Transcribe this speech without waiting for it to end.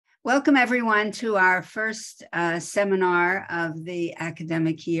Welcome everyone to our first seminar of the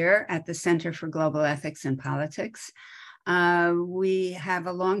academic year at the Center for Global Ethics and Politics. We have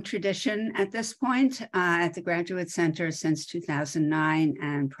a long tradition at this point at the Graduate Center since 2009,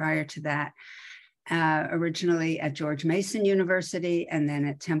 and prior to that, originally at George Mason University, and then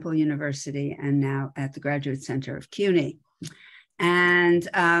at Temple University, and now at the Graduate Center of CUNY. And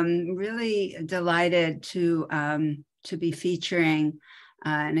really delighted to be featuring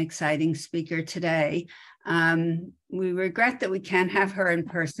an exciting speaker today. We regret that we can't have her in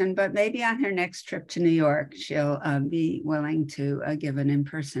person, but maybe on her next trip to New York, she'll be willing to give an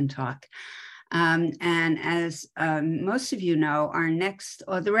in-person talk. And as most of you know, our next,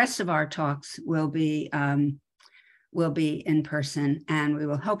 or the rest of our talks will be in person, and we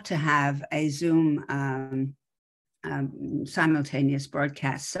will hope to have a Zoom simultaneous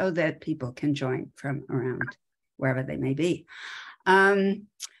broadcast so that people can join from around wherever they may be.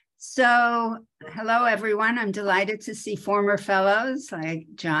 So hello, everyone. I'm delighted to see former fellows like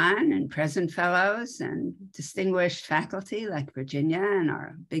John and present fellows and distinguished faculty like Virginia and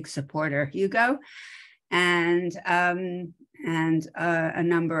our big supporter, Hugo, and a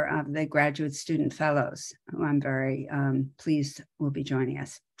number of the graduate student fellows who I'm very pleased will be joining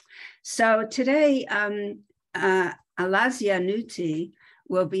us. So today, Alasia Nuti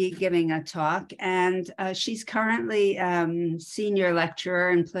will be giving a talk, and she's currently senior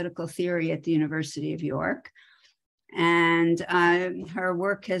lecturer in political theory at the University of York. And her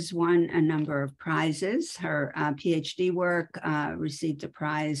work has won a number of prizes. Her PhD work received a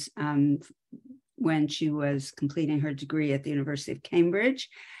prize when she was completing her degree at the University of Cambridge.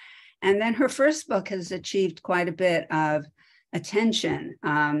 And then her first book has achieved quite a bit of attention.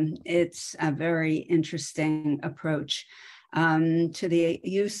 It's a very interesting approach to the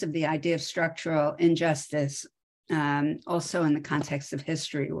use of the idea of structural injustice, also in the context of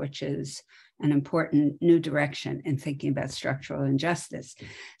history, which is an important new direction in thinking about structural injustice.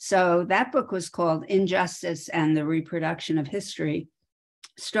 So that book was called Injustice and the Reproduction of History,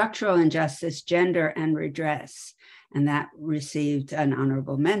 Structural Injustice, Gender and Redress. And that received an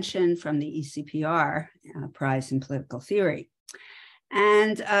honorable mention from the ECPR Prize in Political Theory.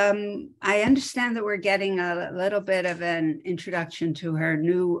 And I understand that we're getting a little bit of an introduction to her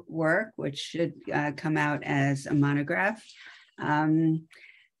new work, which should come out as a monograph,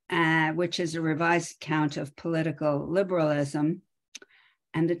 which is a revised account of political liberalism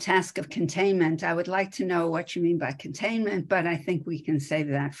and the task of containment. I would like to know what you mean by containment, but I think we can save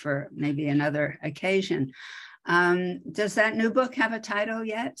that for maybe another occasion. Does that new book have a title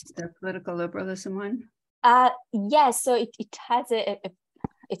yet, the political liberalism one? Yes, so it has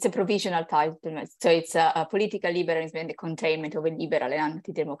it's a provisional title. So it's a political liberalism and the containment of a liberal and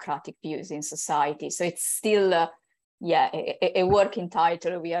anti-democratic views in society. So it's still, a working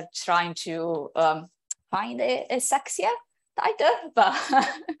title. We are trying to find a sexier title, but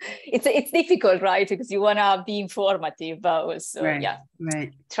it's difficult, right? Because you want to be informative, but also,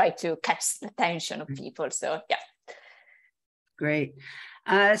 try to catch the attention of people. So, yeah. Great.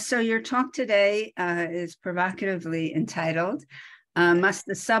 So your talk today is provocatively entitled, Must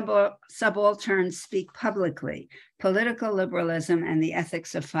the Subaltern Speak Publicly? Political Liberalism and the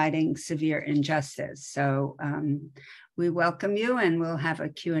Ethics of Fighting Severe Injustice. So we welcome you, and we'll have a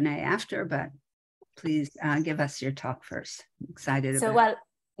Q&A after, but please give us your talk first. I'm excited about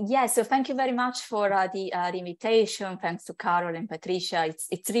it. So thank you very much for the invitation. Thanks to Carol and Patricia.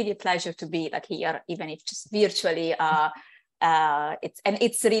 It's really a pleasure to be here, even if just virtually.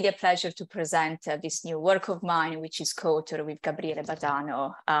 It's really a pleasure to present this new work of mine, which is co-authored with Gabriele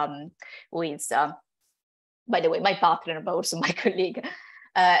Badano, who is, by the way, my partner, but also my colleague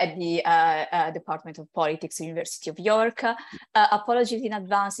at the Department of Politics, University of York. Apologies in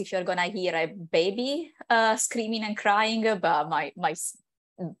advance if you're gonna hear a baby screaming and crying, but my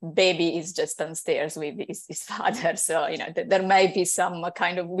baby is just downstairs with his father, so there may be some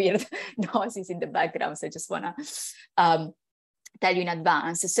kind of weird noises in the background. So I just wanna tell you in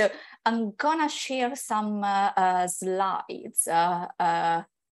advance. So I'm gonna share some slides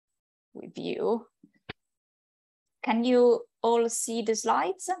with you. Can you all see the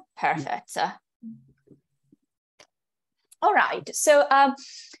slides? Perfect. All right. So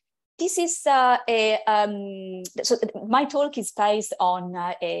this is so my talk is based on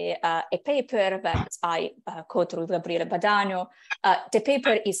a paper that I co-authored with Gabriele Badano. The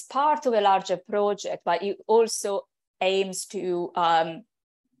paper is part of a larger project, but it also aims to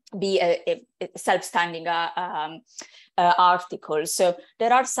be a self-standing article. So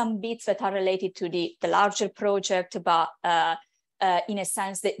there are some bits that are related to the larger project, but in a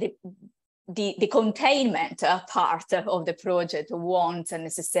sense, the containment part of the project won't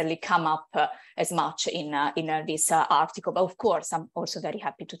necessarily come up as much in this article. But of course, I'm also very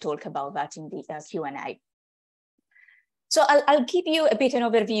happy to talk about that in the Q&A. So I'll give you a bit an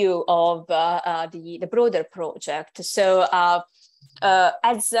overview of the broader project. So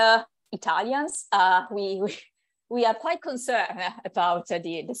as Italians, we are quite concerned about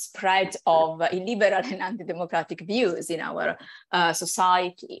the spread of illiberal and anti-democratic views in our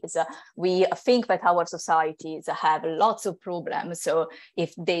societies. We think that our societies have lots of problems. So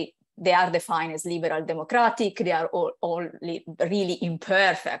if they are defined as liberal democratic, they are all really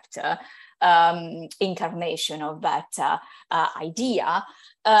imperfect incarnation of that idea.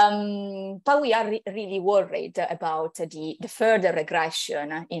 But we are really worried about the further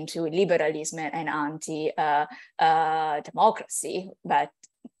regression into liberalism and anti-democracy that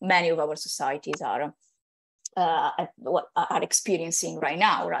many of our societies are experiencing right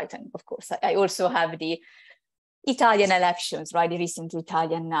now, right? And of course, I also have the Italian elections, right? The recent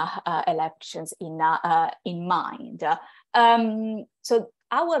Italian elections in mind. So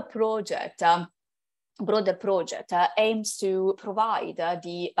our project, broader project, aims to provide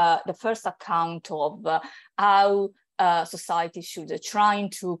the first account of how society should try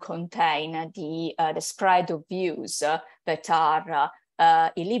to contain the spread of views that are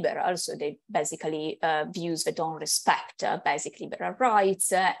illiberal. So they basically views that don't respect basic liberal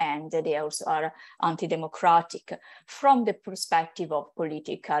rights, and they also are anti-democratic from the perspective of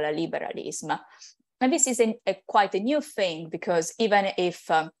political liberalism. And this is quite a new thing, because even if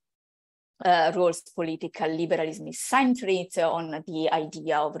Rawls' political liberalism is centered on the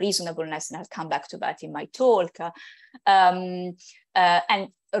idea of reasonableness, and I'll come back to that in my talk, and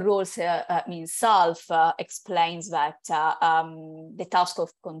Rawls himself explains that the task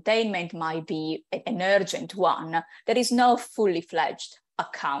of containment might be an urgent one. There is no fully fledged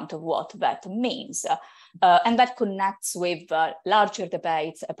account of what that means. And that connects with larger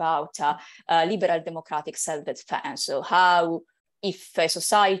debates about liberal democratic self-defense. So how, if a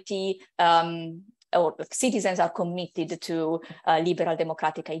society or citizens are committed to liberal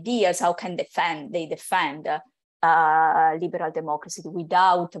democratic ideas, how can they defend liberal democracy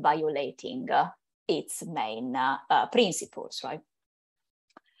without violating its main principles, right?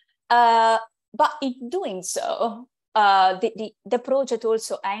 But in doing so, the project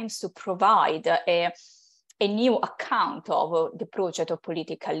also aims to provide a new account of the project of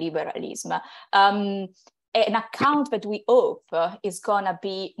political liberalism, an account that we hope is going to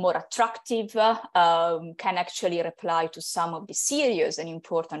be more attractive, can actually reply to some of the serious and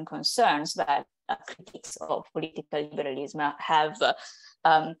important concerns that critics of political liberalism have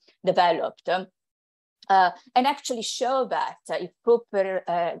developed, and actually show that if properly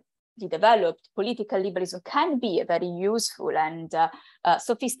developed, political liberalism can be a very useful and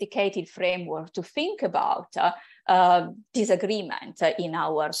sophisticated framework to think about disagreement in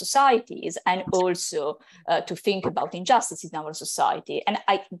our societies, and also to think about injustice in our society. And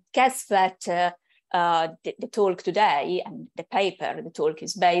I guess that the talk today and the paper the talk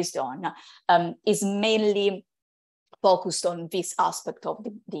is based on is mainly focused on this aspect of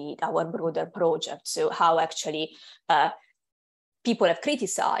our broader project. So how actually people have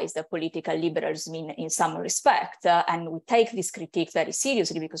criticized the political liberalism in some respect, and we take this critique very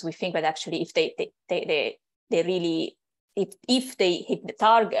seriously, because we think that actually if they really, if they hit the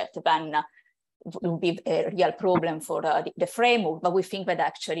target, then it will be a real problem for the framework. But we think that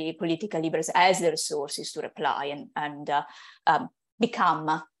actually political liberalism has the resources to reply and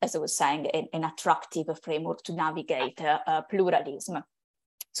become, as I was saying, an attractive framework to navigate pluralism.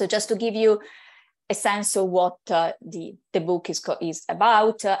 So just to give you a sense of what the book is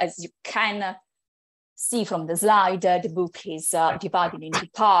about, as you can see from the slide, the book is divided into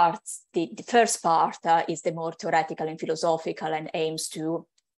parts. The first part is the more theoretical and philosophical, and aims to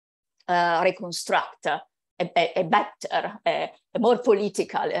reconstruct a better, a more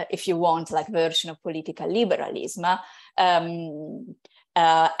political, if you want, like version of political liberalism.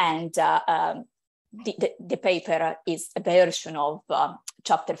 The paper is a version of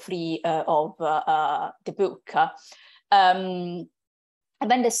chapter 3 of the book. And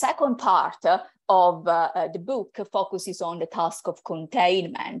then the second part of the book focuses on the task of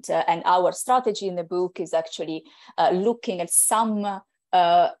containment. And our strategy in the book is actually looking at some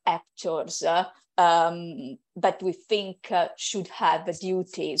actors that we think should have the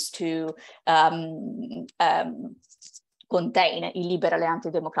duties to contain illiberal and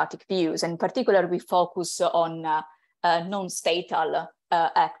anti-democratic views. And in particular, we focus on non-statal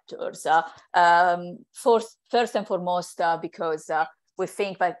actors. First and foremost, because we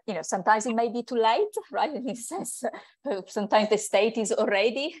think that sometimes it may be too late, right? In this sense, sometimes the state is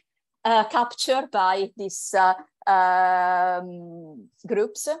already captured by these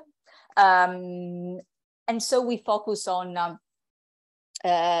groups. And so we focus on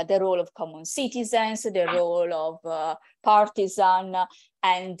the role of common citizens, the role of partisan,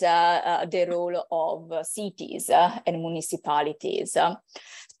 and the role of cities and municipalities.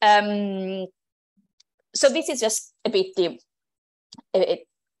 So this is just a bit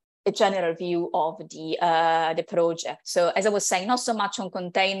a general view of the project. So as I was saying, not so much on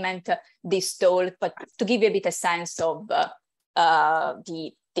containment this talk, but to give you a bit a sense of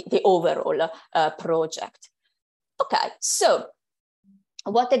the overall project. Okay, so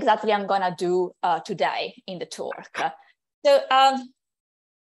what exactly I'm gonna do today in the talk? So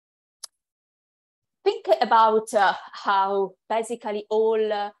think about how basically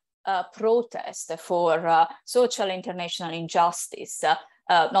all protests for social international injustice,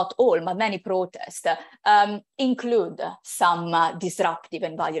 not all, but many protests, include some disruptive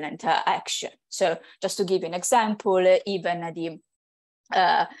and violent action. So just to give you an example, even the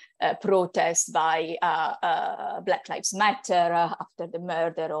protest by Black Lives Matter after the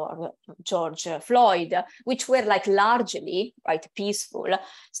murder of George Floyd, which were like largely peaceful,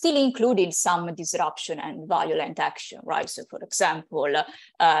 still included some disruption and violent action, right? So, for example,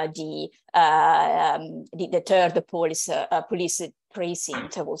 the third police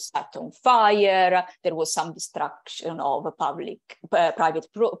precinct was set on fire. There was some destruction of private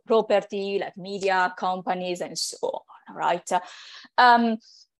property, like media companies, and so on, right?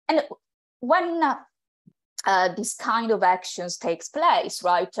 And when this kind of actions takes place,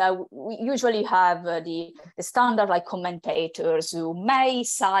 right, we usually have the standard like commentators who may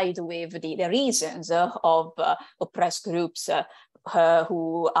side with the reasons of oppressed groups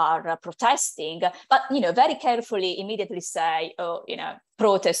who are protesting, but very carefully immediately say, oh,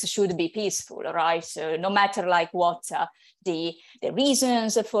 protests should be peaceful, right? So no matter like what the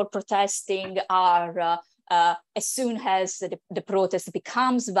reasons for protesting are, as soon as the protest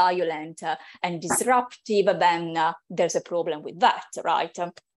becomes violent and disruptive, then there's a problem with that, right?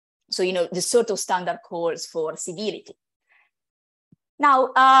 So, the sort of standard calls for civility.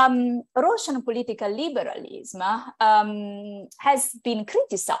 Now, Rawlsian political liberalism has been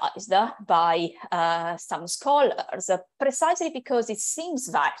criticized by some scholars precisely because it seems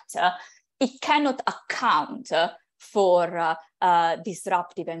that it cannot account for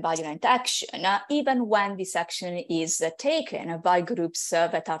disruptive and violent action, even when this action is taken by groups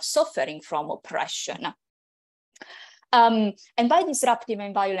that are suffering from oppression. And by disruptive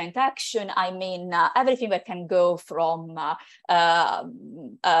and violent action, I mean everything that can go from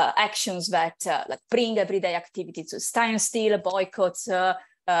actions that like bring everyday activity to standstill, boycotts,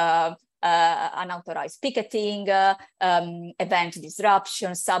 unauthorized picketing, event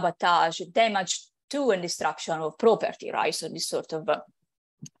disruption, sabotage, damage to and destruction of property, right? So this sort of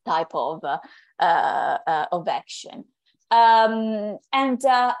type of action.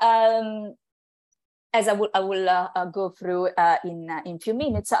 As I will go through in a few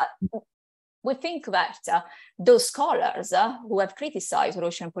minutes, we think that those scholars who have criticized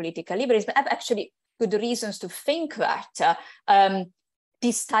Rawlsian political liberalism have actually good reasons to think that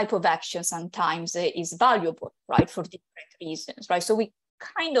this type of action sometimes is valuable, right, for different reasons, right? So we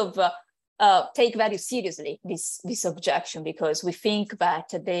kind of take very seriously this objection because we think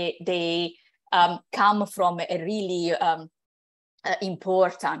that they come from a really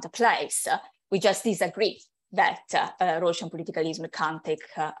important place. We just disagree that Rawlsian politicalism can't take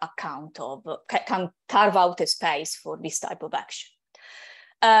account of, can carve out a space for this type of action.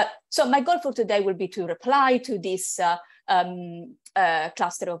 So my goal for today will be to reply to this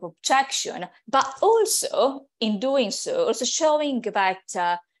cluster of objection, but also in doing so, also showing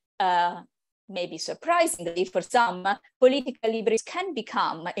that maybe surprisingly for some, political liberalism can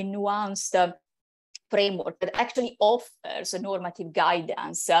become a nuanced framework that actually offers a normative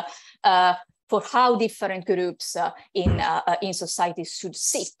guidance for how different groups in society should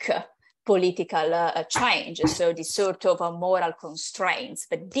seek political change. So the sort of moral constraints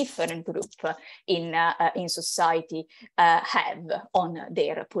that different groups in society have on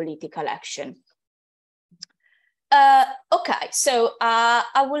their political action. Okay, so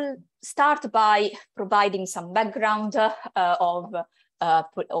I will start by providing some background of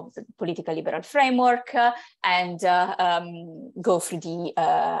the political liberal framework and go through the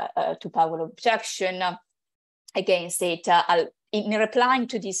two powerful objection against it. In replying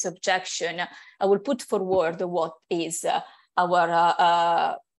to this objection, I will put forward what is a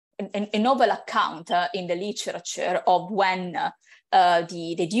novel account in the literature of when the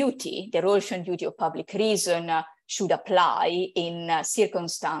Rawlsian duty of public reason should apply in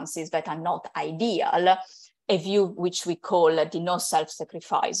circumstances that are not ideal, a view which we call the no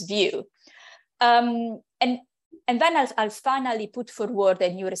self-sacrifice view. And then I'll finally put forward a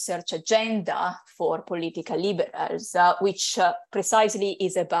new research agenda for political liberals, which precisely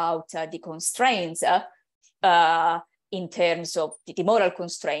is about the constraints in terms of the moral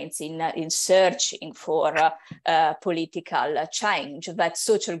constraints in searching for political change that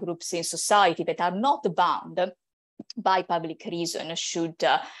social groups in society that are not bound by public reason should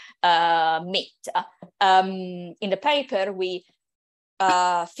meet. In the paper, we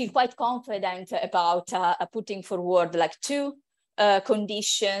feel quite confident about putting forward like two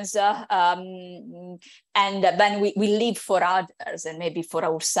conditions, and then we leave for others and maybe for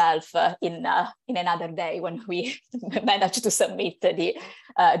ourselves in another day when we manage to submit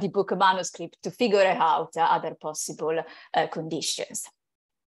the book manuscript to figure out other possible conditions.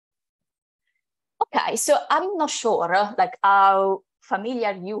 Okay, so I'm not sure like how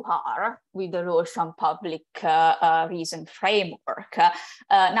familiar you are with the Rawlsian public reason framework.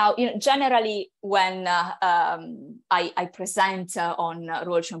 Now, generally when I present on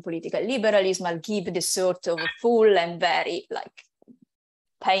Rawlsian political liberalism, I'll give the sort of full and very like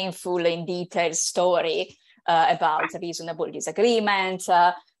painful in detail story about reasonable disagreement,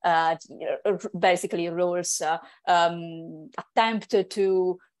 basically Rawls attempt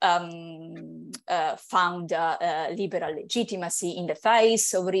to found liberal legitimacy in the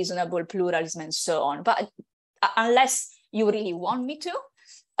face of reasonable pluralism and so on. But unless you really want me to,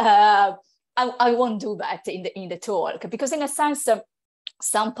 I won't do that in the talk, because in a sense,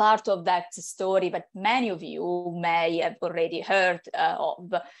 some part of that story that many of you may have already heard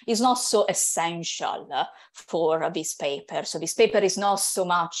of is not so essential for this paper. So this paper is not so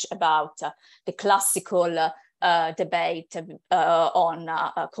much about the classical debate on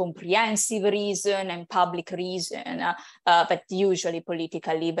comprehensive reason and public reason, but usually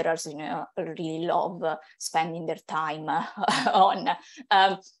political liberals really love spending their time on.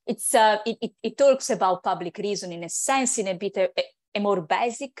 It talks about public reason in a sense, in a bit a more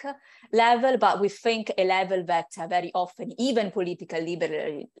basic level, but we think a level that very often even political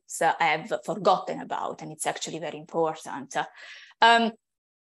liberals have forgotten about, and it's actually very important.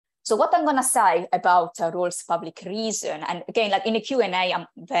 So what I'm going to say about Rawls' public reason, and again, like in the Q&A, I'm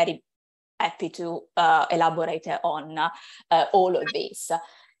very happy to elaborate on all of this,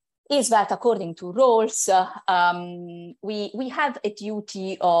 is that according to Rawls, we have a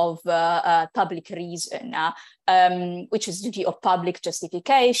duty of public reason, which is duty of public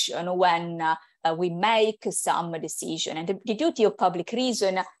justification when we make some decision. And the duty of public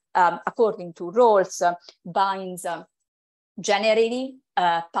reason, according to Rawls, binds generally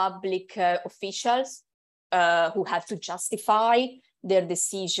public officials who have to justify their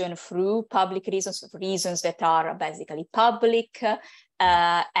decision through public reasons that are basically public,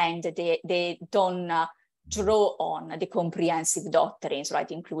 and they don't draw on the comprehensive doctrines, right,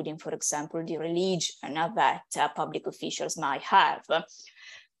 including, for example, the religion that public officials might have.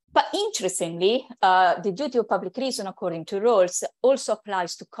 But interestingly, the duty of public reason, according to Rawls, also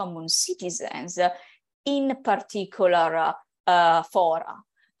applies to common citizens in particular fora.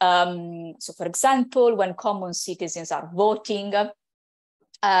 So, for example, when common citizens are voting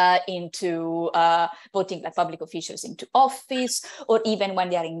voting like public officials into office, or even when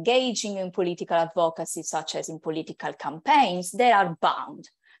they are engaging in political advocacy, such as in political campaigns, they are bound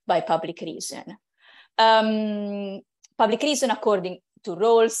by public reason. Public reason, according to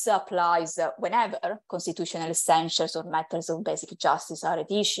Rawls, applies whenever constitutional essentials or matters of basic justice are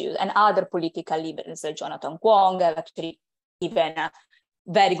at issue, and other political liberals, Jonathan Kwong, have actually given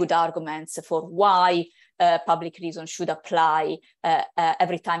very good arguments for why public reason should apply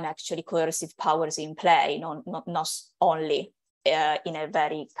every time actually coercive powers in play, not only in a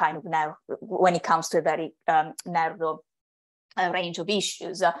very kind of narrow, when it comes to a very narrow range of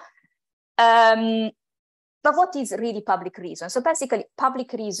issues. But what is really public reason? So basically,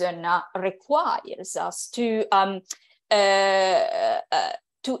 public reason requires us to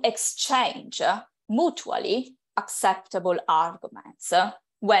exchange mutually acceptable arguments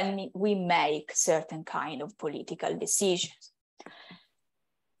when we make certain kind of political decisions.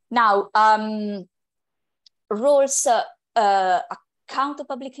 Now, Rawls' account of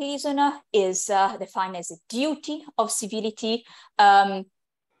public reason is defined as a duty of civility,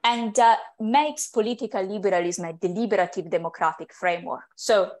 and makes political liberalism a deliberative democratic framework.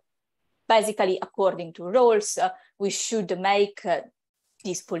 So basically, according to Rawls, we should make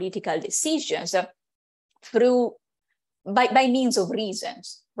these political decisions by means of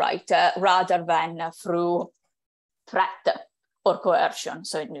reasons, right? Rather than through threat or coercion.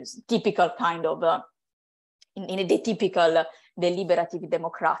 So it's typical kind of in the typical deliberative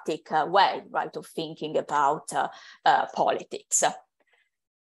democratic way, right, of thinking about politics.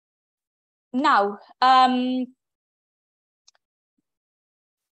 Now,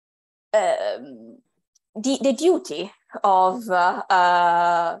 the duty of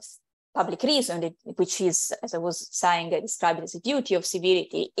public reason, which is, as I was saying, described as a duty of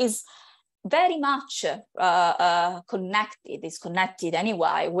civility, is very much connected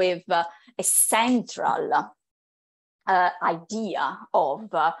anyway with a central idea of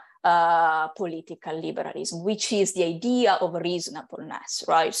political liberalism, which is the idea of reasonableness,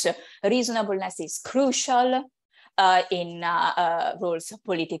 right? So reasonableness is crucial in Rawls'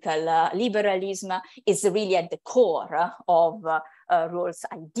 political liberalism, is really at the core of Rawls'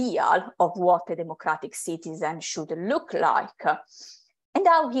 ideal of what a democratic citizen should look like. And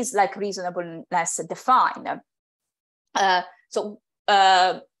how is like reasonableness defined?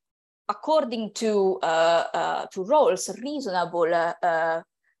 According to Rawls, reasonable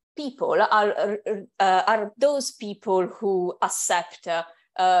people are those people who accept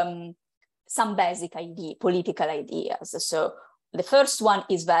some basic political ideas. So the first one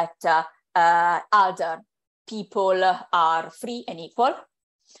is that other people are free and equal.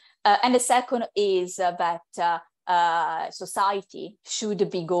 And the second is that society should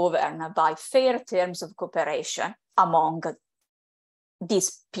be governed by fair terms of cooperation among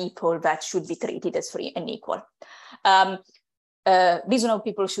these people that should be treated as free and equal. Reasonable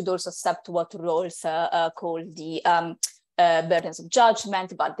people should also accept what Rawls called the burdens of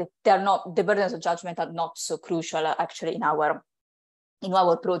judgment, but the burdens of judgment are not so crucial actually in our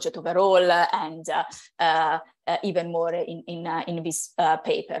project overall, and even more in this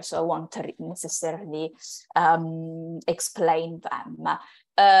paper. So I won't necessarily explain them.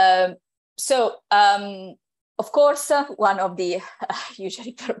 Of course, one of the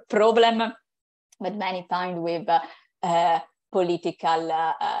usually problem that many find with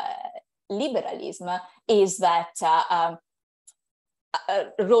political liberalism is that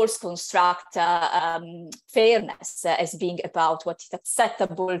Rawls construct fairness as being about what is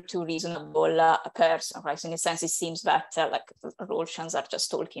acceptable to reasonable person, right? So in a sense, it seems that like Rawlsians are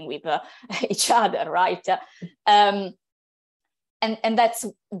just talking with each other, right? And that's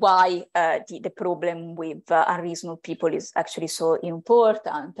why the problem with unreasonable people is actually so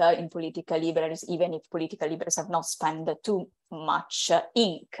important in political liberalism, even if political liberals have not spent too much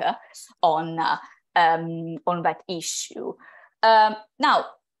ink on that issue. Now,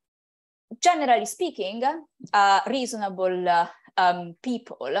 generally speaking, reasonable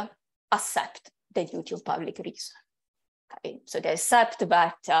people accept the duty of public reason. Okay? So they accept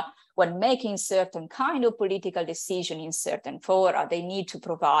that when making certain kind of political decision in certain fora, they need to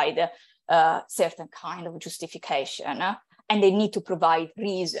provide certain kind of justification, and they need to provide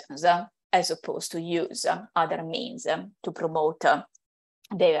reasons as opposed to use other means to promote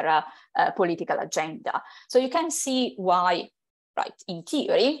their political agenda. So you can see why, right, in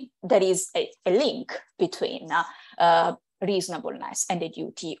theory, there is a link between reasonableness and the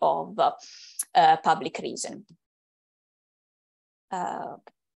duty of public reason.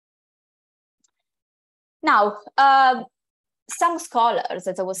 Now, some scholars,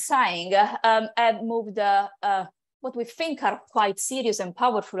 as I was saying, have moved what we think are quite serious and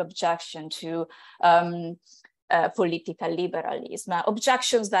powerful objections to political liberalism,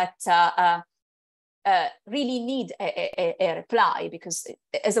 objections that really need a reply, because,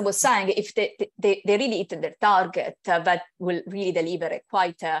 as I was saying, if they really hit their target, that will really deliver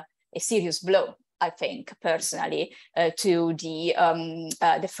quite a serious blow, I think, personally, to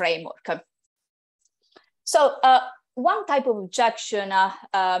the framework. So one type of objection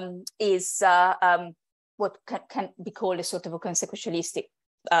is what can be called a sort of a consequentialistic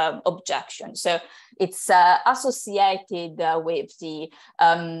objection. So it's associated with the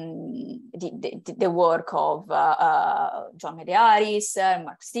work of John Mediaris,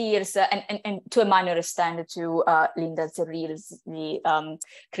 Mark Steers, and to a minor extent to Linda Zerril's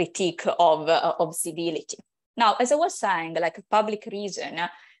critique of civility. Now, as I was saying, like public reason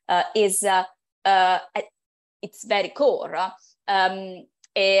is its very core a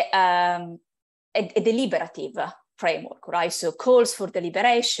deliberative framework, right? So calls for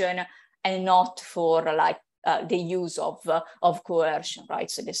deliberation and not for like the use of coercion,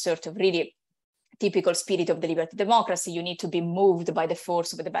 right? So the sort of really typical spirit of deliberative democracy, you need to be moved by the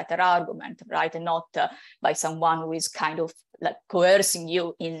force of the better argument, right? And not by someone who is kind of like coercing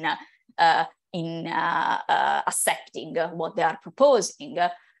you in accepting what they are proposing.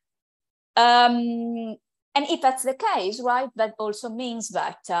 And if that's the case, right, that also means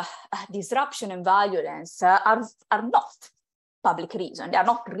that disruption and violence are not public reason. They are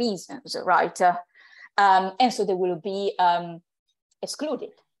not reasons, right? And so they will be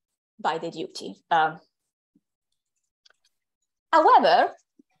excluded by the duty. However,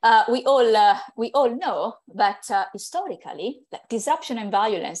 we all know that historically, disruption and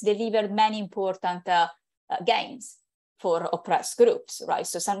violence delivered many important gains for oppressed groups, right?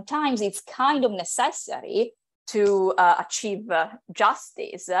 So sometimes it's kind of necessary to achieve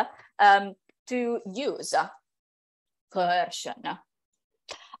justice to use coercion.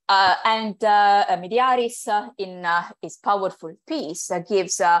 And Mediaris, in his powerful piece,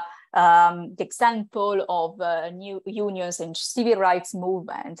 gives the example of new unions and civil rights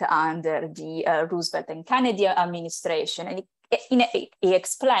movement under the Roosevelt and Kennedy administration. And he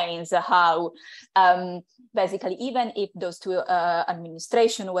explains how basically, even if those two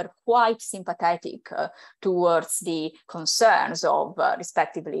administrations were quite sympathetic towards the concerns of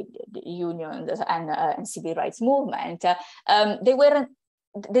respectively the unions and civil rights movement, they weren't.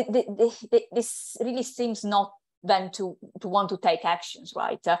 This really seems not then to want to take actions,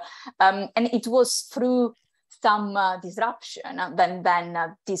 right? And it was through some disruption then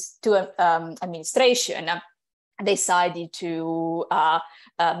these two administration decided to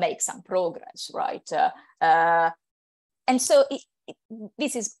make some progress, right? And so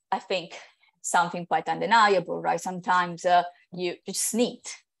this is, I think, something quite undeniable, right? Sometimes you just need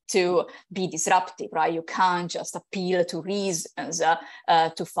to be disruptive, right? You can't just appeal to reasons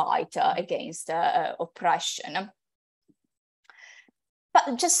to fight against oppression.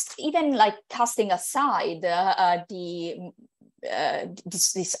 But just even like casting aside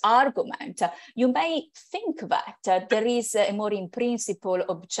this argument, you may think that there is a more in principle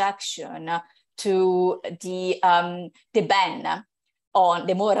objection to the ban on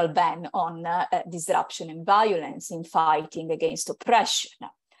the moral ban on disruption and violence in fighting against oppression.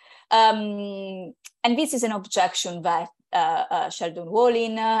 And this is an objection that Sheldon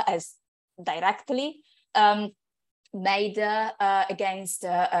Wolin has directly made against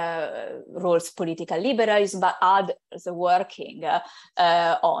Rawls' political liberalism, but others working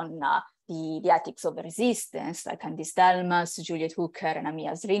on the ethics of resistance, like Candice Delmas, Juliet Hooker, and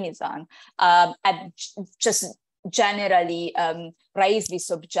Amia Srinivas, and just generally raise this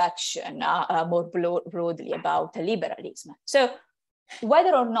objection more broadly about liberalism. So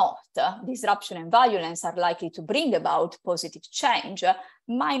whether or not disruption and violence are likely to bring about positive change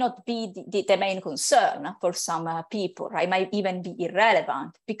might not be the main concern for some people, right? Might even be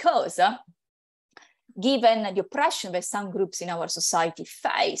irrelevant, because given the oppression that some groups in our society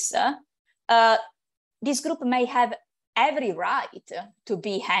face, this group may have every right to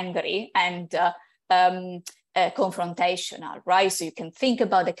be angry and confrontational, right? So you can think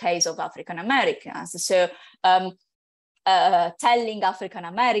about the case of African Americans. So telling African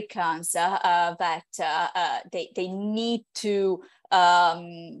Americans that they need to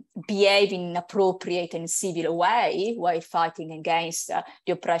behave in an appropriate and civil way while fighting against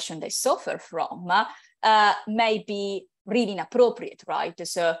the oppression they suffer from may be really inappropriate, right?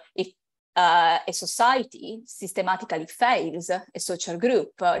 So if a society systematically fails a social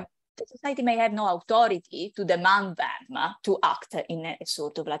group, the society may have no authority to demand them to act in a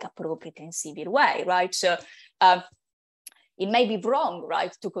sort of like appropriate and civil way, right? So it may be wrong,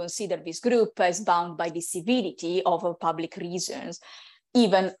 right, to consider this group as bound by the civility of public reasons,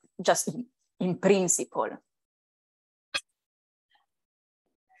 even just in principle.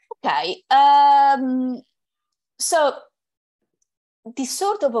 Okay, so these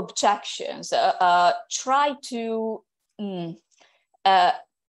sort of objections try to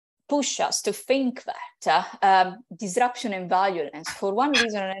push us to think that disruption and violence, for one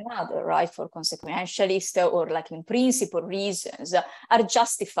reason or another, right, for consequentialist or like in principle reasons, are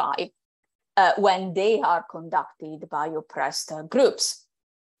justified when they are conducted by oppressed groups.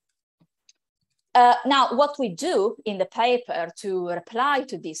 Now, what we do in the paper to reply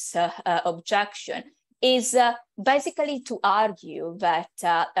to this objection is basically to argue that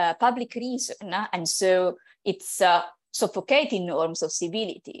public reason, and so its suffocating norms of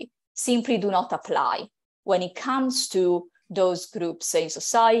civility, simply do not apply when it comes to those groups in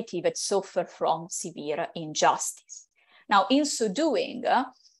society that suffer from severe injustice. Now, in so doing,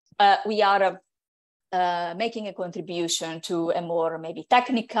 we are making a contribution to a more maybe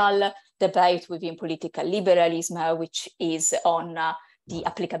technical debate within political liberalism, which is on the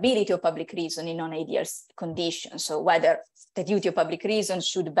applicability of public reason in non-ideal conditions. So whether the duty of public reason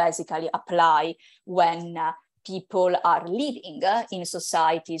should basically apply when people are living in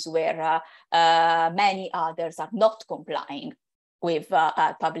societies where many others are not complying with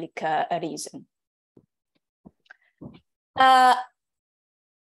public reason.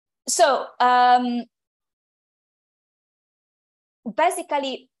 So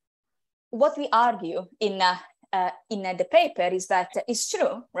basically, what we argue in the paper is that it's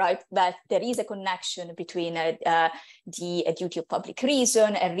true, right, that there is a connection between the duty of public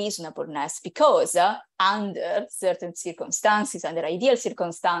reason and reasonableness, because under certain circumstances, under ideal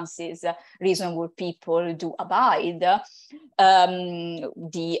circumstances, reasonable people do abide the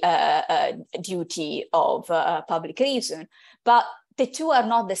duty of public reason. But the two are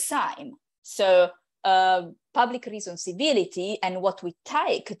not the same. So public reason civility and what we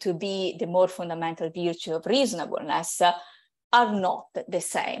take to be the more fundamental virtue of reasonableness are not the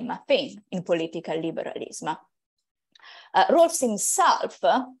same thing in political liberalism. Rawls himself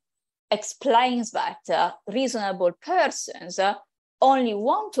explains that reasonable persons only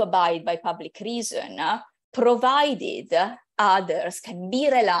want to abide by public reason provided others can be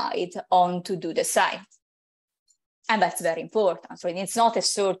relied on to do the same. And that's very important. So it's not a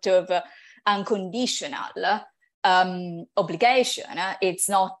sort of unconditional obligation. It's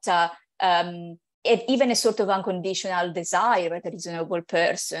not even a sort of unconditional desire that reasonable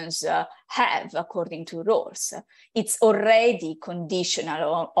persons have, according to Rawls. It's already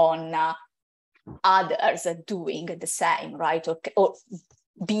conditional on others doing the same, right? Or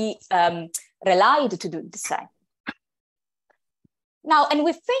be relied to do the same. Now, and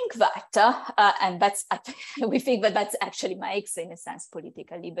we think that, we think that that actually makes, in a sense,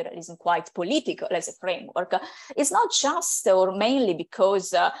 political liberalism quite political as a framework. It's not just or mainly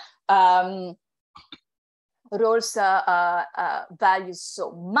because Rawls values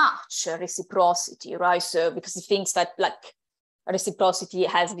so much reciprocity, right? So because he thinks that like reciprocity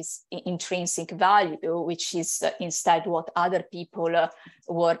has this intrinsic value, which is instead what other people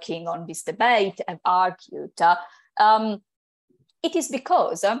working on this debate have argued. It is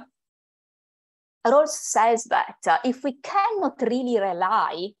because Rawls says that if we cannot really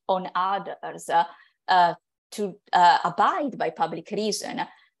rely on others to abide by public reason,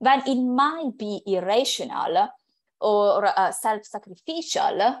 then it might be irrational or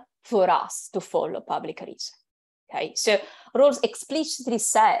self-sacrificial for us to follow public reason. Okay, so Rawls explicitly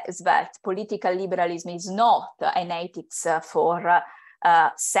says that political liberalism is not an ethics for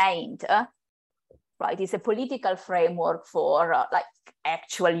saint. Right, it's a political framework for like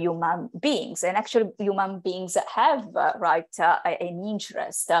actual human beings, and actual human beings have an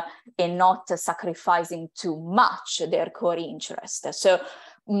interest in not sacrificing too much their core interest. So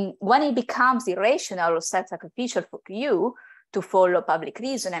when it becomes irrational or self-sacrificial for you to follow public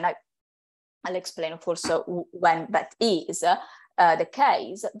reason, and I'll explain, of course, when that is the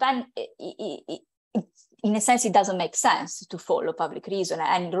case, then in a sense, it doesn't make sense to follow public reason,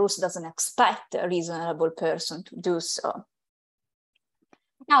 and Rawls doesn't expect a reasonable person to do so.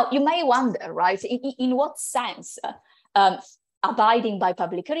 Now, you may wonder, right, in what sense abiding by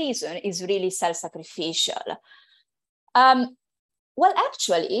public reason is really self-sacrificial? Well,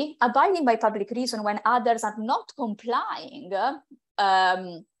 actually, abiding by public reason when others are not complying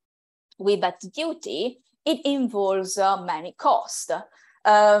with that duty, it involves many costs.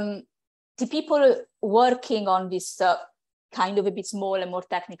 The people working on this kind of a bit small and more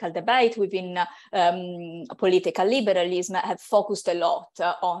technical debate within political liberalism have focused a lot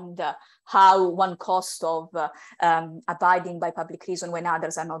on how one cost of abiding by public reason when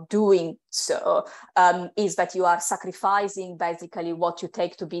others are not doing so is that you are sacrificing basically what you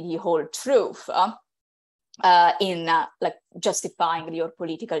take to be the whole truth in like justifying your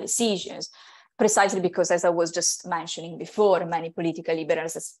political decisions, precisely because, as I was just mentioning before, many political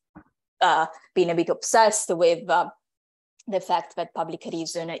liberals have been a bit obsessed with the fact that public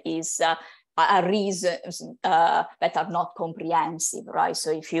reason is are reasons that are not comprehensive, right?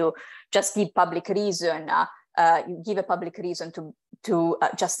 So if you just give public reason, you give a public reason to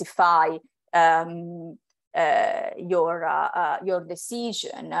justify your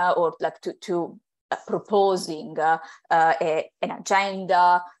decision or like to proposing an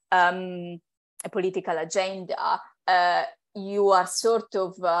agenda, a political agenda, you are sort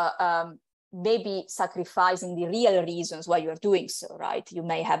of maybe sacrificing the real reasons why you're doing so, right? You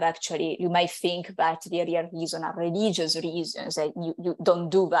may think that the real reason are religious reasons, and you don't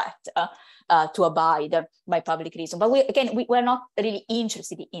do that to abide by public reason. But we're not really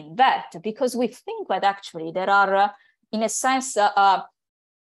interested in that, because we think that actually there are, in a sense,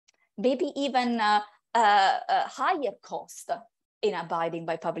 maybe even a higher cost in abiding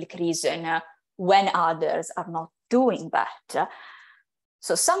by public reason when others are not doing that.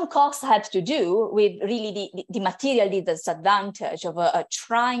 So some costs have to do with really the material disadvantage of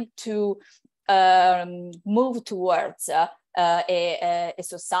trying to move towards a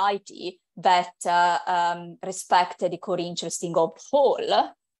society that respects the core interests of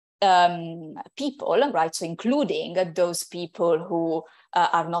all people, right? So including those people who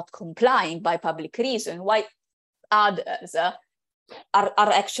are not complying by public reason, while others are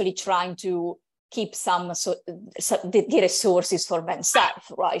actually trying to keep the resources for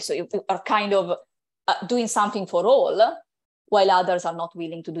themselves, right? So you are kind of doing something for all, while others are not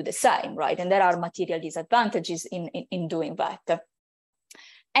willing to do the same, right? And there are material disadvantages in doing that.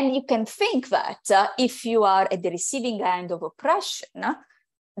 And you can think that if you are at the receiving end of oppression,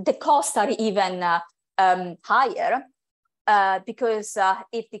 the costs are even higher, because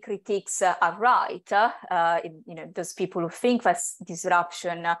if the critiques are right, those people who think that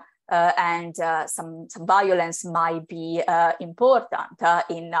disruption and some violence might be important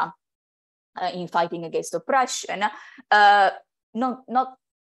in fighting against oppression, not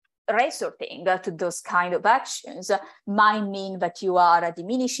resorting to those kind of actions might mean that you are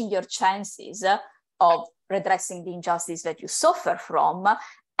diminishing your chances of redressing the injustice that you suffer from,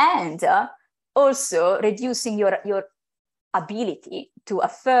 and also reducing your ability to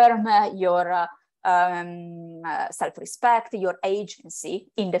affirm your self-respect, your agency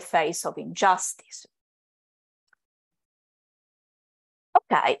in the face of injustice.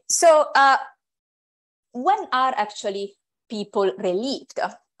 Okay, so when are actually people relieved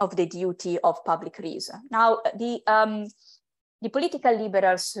of the duty of public reason? Now, the political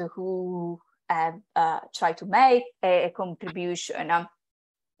liberals who have tried to make a contribution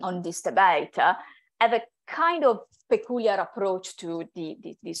on this debate have a kind of peculiar approach to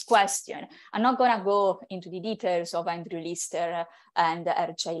this question. I'm not going to go into the details of Andrew Lister and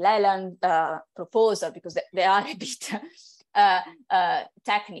R.J. Leland proposal, because they are a bit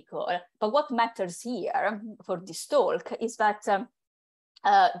technical. But what matters here for this talk is that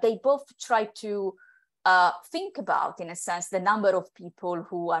they both try to think about, in a sense, the number of people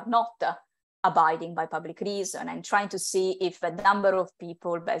who are not abiding by public reason, and trying to see if the number of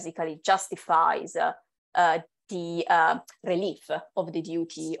people basically justifies the relief of the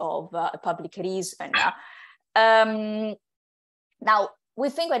duty of public reason. Now, we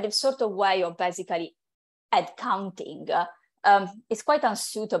think that this sort of way of basically head counting is quite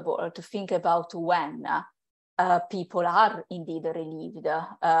unsuitable to think about when people are indeed relieved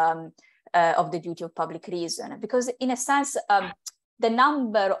of the duty of public reason, because in a sense, the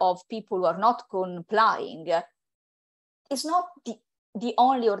number of people who are not complying is not the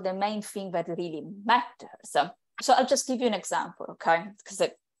only or the main thing that really matters. So I'll just give you an example, okay? Because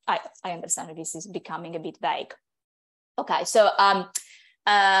I understand that this is becoming a bit vague. Okay, so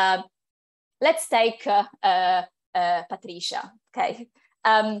let's take Patricia, okay?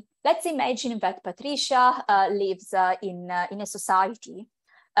 Let's imagine that Patricia lives in a society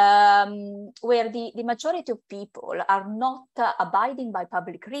where the majority of people are not abiding by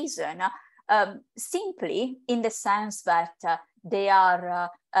public reason, simply in the sense that they are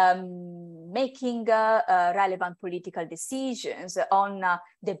making relevant political decisions on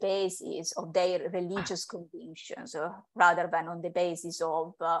the basis of their religious convictions, rather than on the basis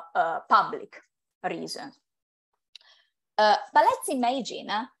of public reasons. But let's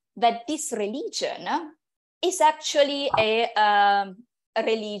imagine that this religion is actually a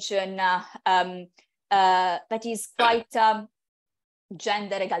religion that is quite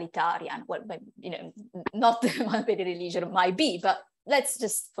gender egalitarian. Well, not one very religion might be, but let's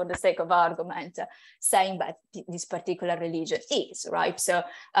just, for the sake of argument, saying that this particular religion is, right? So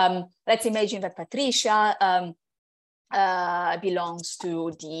let's imagine that Patricia belongs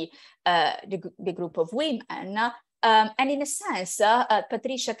to the group of women. And in a sense,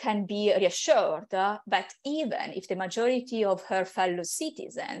 Patricia can be reassured that even if the majority of her fellow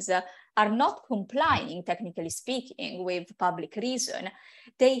citizens are not complying, technically speaking, with public reason,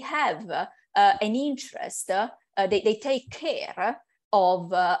 they have an interest, they take care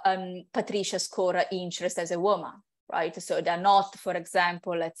of Patricia's core interest as a woman, right? So they're not, for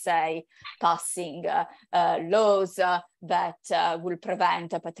example, let's say, passing laws that will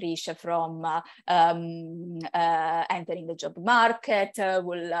prevent Patricia from entering the job market,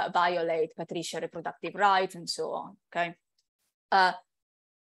 will violate Patricia's reproductive rights, and so on, okay?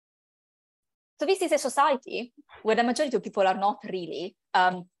 So this is a society where the majority of people are not really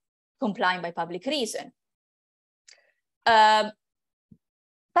complying by public reason.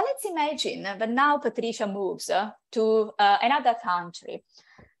 But let's imagine that now Patricia moves to another country.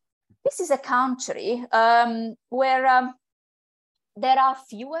 This is a country where there are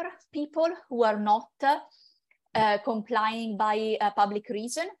fewer people who are not complying by public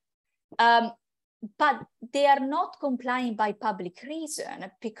reason, but they are not complying by public reason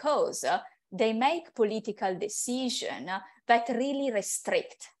because they make political decisions that really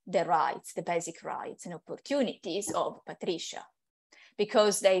restrict the rights, the basic rights and opportunities of Patricia.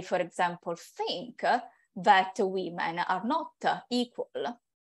 Because they, for example, think that women are not equal.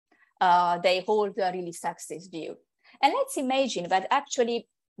 They hold a really sexist view. And let's imagine that actually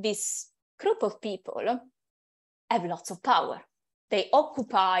this group of people have lots of power. They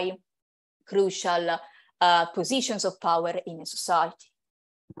occupy crucial positions of power in a society.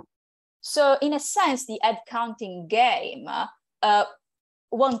 So in a sense, the head counting game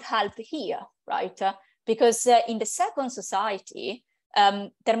won't help here, right? Because in the second society,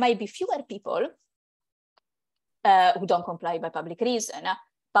 there might be fewer people who don't comply by public reason,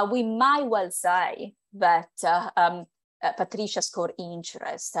 but we might well say that Patricia's core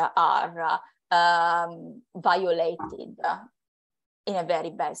interests are violated in a very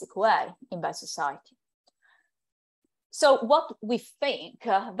basic way in that society. So what we think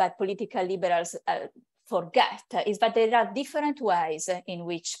that political liberals forget is that there are different ways in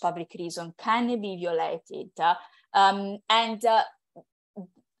which public reason can be violated and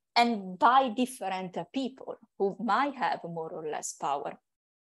by different people who might have more or less power.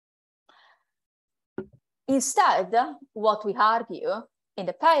 Instead, what we argue in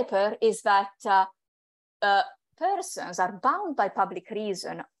the paper is that persons are bound by public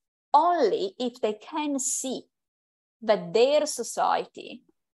reason only if they can see that their society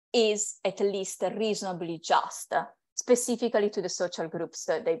is at least reasonably just, specifically to the social groups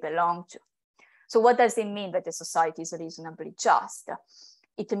that they belong to. So what does it mean that the society is reasonably just?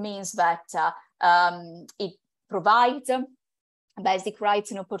 It means that it provides basic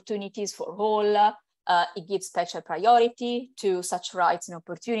rights and opportunities for all. It gives special priority to such rights and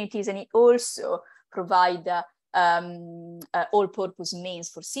opportunities, and it also provides all-purpose means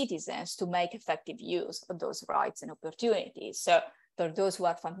for citizens to make effective use of those rights and opportunities. So for those who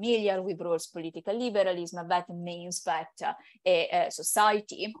are familiar with Rawls' political liberalism, that means that a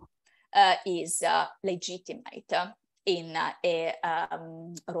society is legitimate in a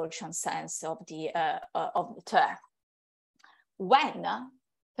Rawlsian sense of the term. When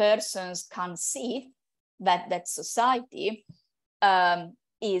persons can see that that society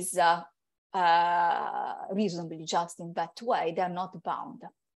is reasonably just in that way, they're not bound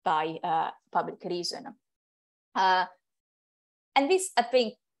by public reason. And this, I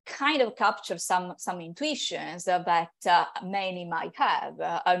think, kind of captures some intuitions that many might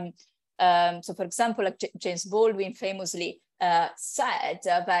have. So, for example, like James Baldwin famously said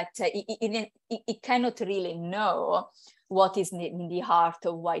that it cannot really know what is in the heart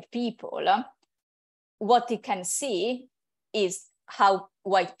of white people. What it can see is how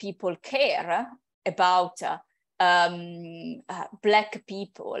white people care about Black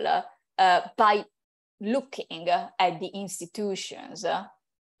people by looking at the institutions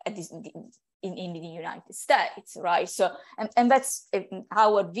in the United States, right? So, and that's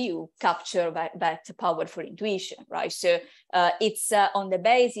our view capture that powerful intuition, right? So it's on the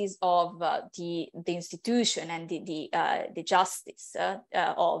basis of the institution and the justice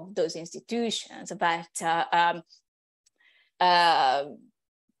of those institutions that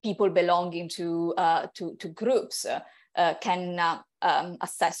people belonging to groups can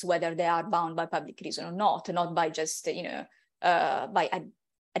assess whether they are bound by public reason or not by just, by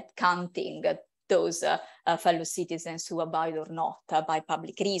counting those fellow citizens who abide or not by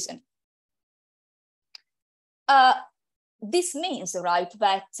public reason. This means, right,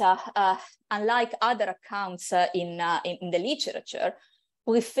 that unlike other accounts in the literature,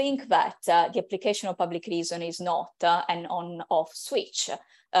 we think that the application of public reason is not an on-off switch.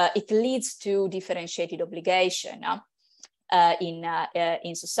 It leads to differentiated obligation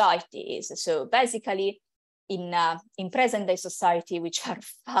in societies. So basically, in present-day society, which are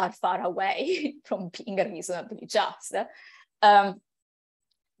far, far away from being reasonably just,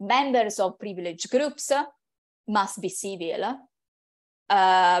 members of privileged groups must be civil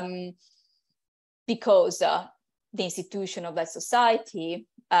because the institution of that society,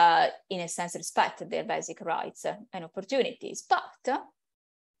 in a sense, respect their basic rights and opportunities. But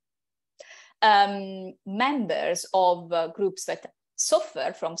members of groups that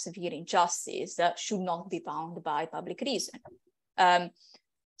suffer from severe injustice should not be bound by public reason.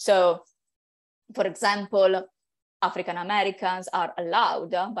 So, for example, African Americans are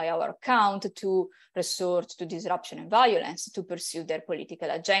allowed, by our account, to resort to disruption and violence to pursue their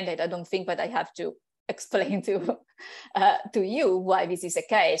political agenda. I don't think that I have to explain to you why this is the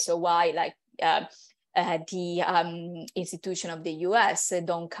case, or why, like, the institution of the US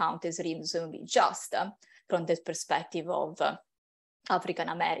don't count as reasonably just from the perspective of African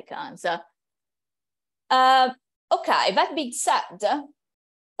Americans. Okay, that being said,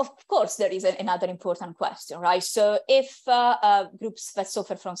 of course, there is another important question, right? So if groups that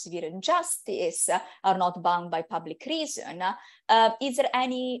suffer from severe injustice are not bound by public reason, is there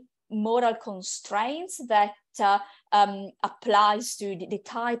any moral constraints that applies to the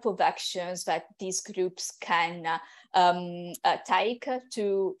type of actions that these groups can take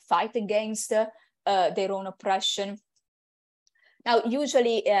to fight against their own oppression. Now,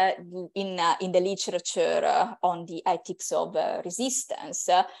 usually in the literature on the ethics of resistance,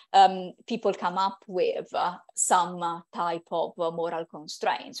 people come up with some type of moral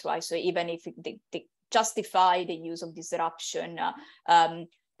constraints, right? So even if they justify the use of disruption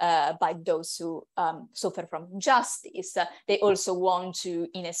by those who suffer from injustice, they also want to,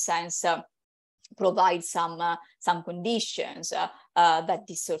 in a sense, provide some conditions that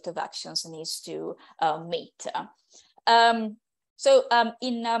this sort of actions needs to meet. So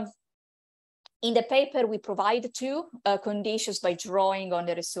in the paper, we provide two conditions by drawing on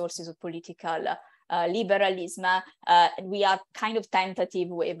the resources of political liberalism. We are kind of tentative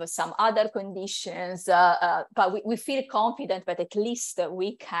with some other conditions, but we feel confident that at least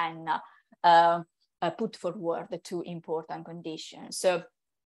we can put forward the two important conditions. So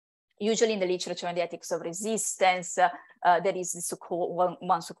usually in the literature on the ethics of resistance, there is this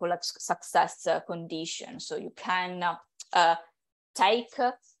one so-called success condition. So you can take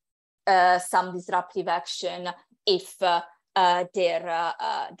some disruptive action if you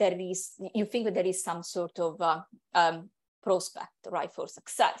think that there is some sort of prospect, right, for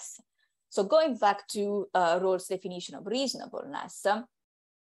success. So going back to Rawls' definition of reasonableness,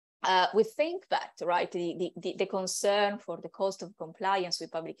 we think that, right, the concern for the cost of compliance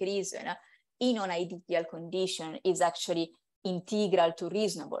with public reason in an ideal condition is actually integral to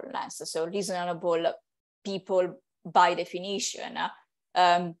reasonableness. So reasonable people, by definition,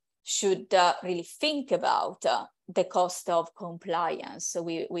 should really think about the cost of compliance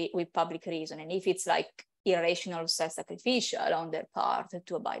with public reason. And if it's like irrational or self-sacrificial on their part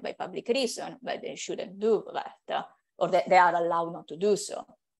to abide by public reason, but they shouldn't do that, or that they are allowed not to do so.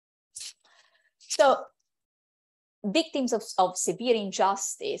 So victims of severe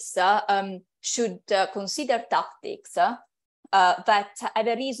injustice should consider tactics that have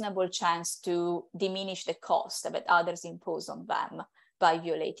a reasonable chance to diminish the cost that others impose on them by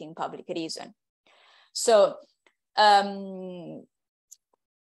violating public reason. So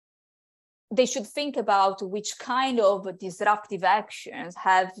they should think about which kind of disruptive actions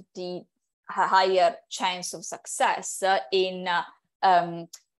have the higher chance of success in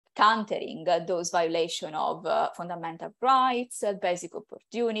countering those violations of fundamental rights, basic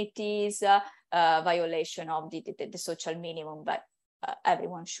opportunities, violation of the social minimum that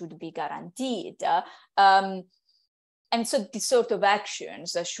everyone should be guaranteed. And so these sort of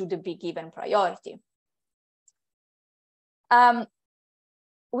actions should be given priority.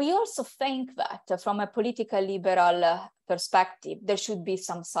 We also think that from a political liberal perspective, there should be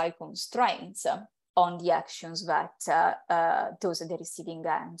some side constraints on the actions that those at the receiving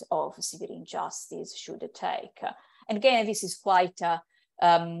end of severe injustice should take. And again, this is quite a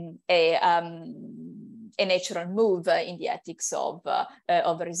natural move in the ethics of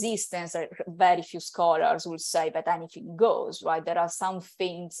resistance. Very few scholars will say that anything goes, right? There are some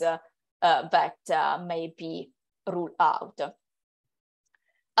things that may be ruled out.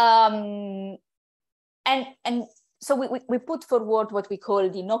 And so we put forward what we call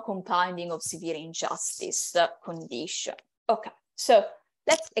the no compounding of severe injustice condition. Okay, so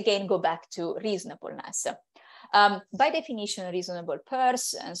let's again go back to reasonableness. By definition, reasonable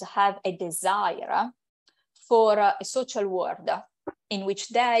persons have a desire for a social world in which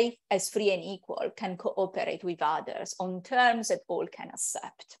they, as free and equal, can cooperate with others on terms that all can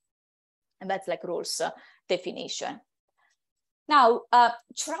accept. And that's like Rawls' definition. Now,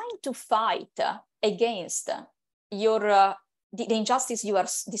 trying to fight against the injustice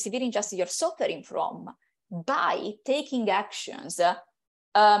the severe injustice you're suffering from by taking actions that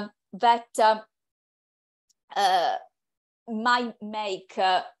might make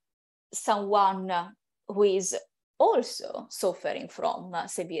someone who is also suffering from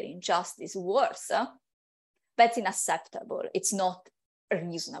severe injustice worse, that's unacceptable. It's not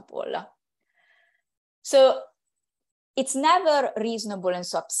reasonable. So it's never reasonable and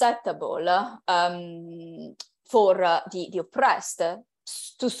so acceptable for the oppressed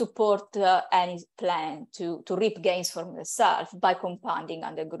to support any plan to reap gains for themselves by compounding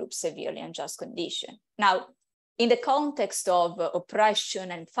under group severely unjust condition. Now, in the context of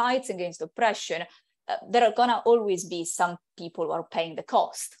oppression and fights against oppression, there are gonna always be some people who are paying the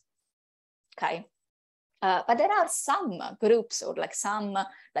cost, okay? But there are some groups or like some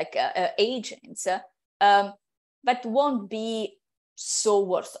agents that won't be so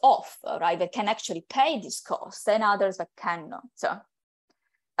worth off, right? That can actually pay this cost, and others that cannot.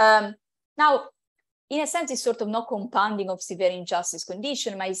 Now, in a sense, this sort of no compounding of severe injustice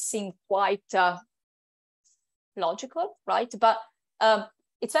condition might seem quite logical, right? But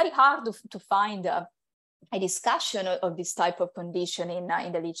it's very hard to find a discussion of this type of condition in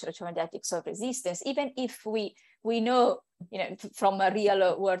the literature on the ethics of resistance, even if we know, from a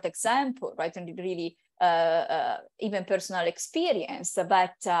real world example, right, and really even personal experience,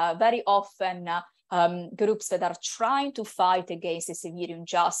 that very often groups that are trying to fight against a severe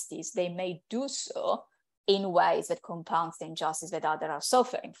injustice, they may do so in ways that compounds the injustice that others are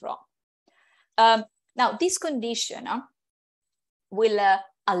suffering from. Now, this condition will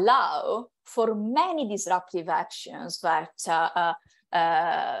allow for many disruptive actions that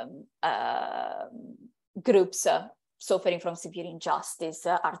groups suffering from severe injustice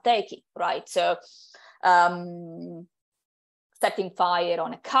are taking, right? So setting fire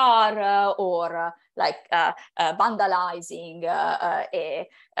on a car or vandalizing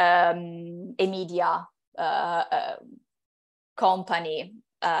a media company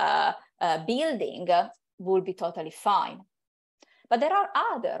building will be totally fine. But there are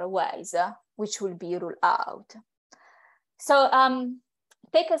other ways which will be ruled out. So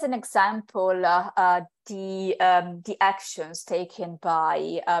take as an example the actions taken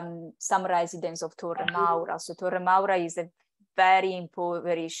by some residents of Torre Maura. So Torre Maura is a very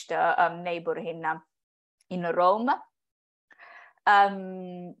impoverished neighborhood in Rome.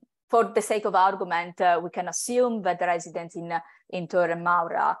 For the sake of argument, we can assume that the residents in Torre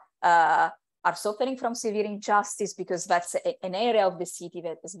Maura are suffering from severe injustice because that's an area of the city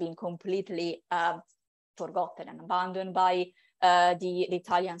that has been completely forgotten and abandoned by the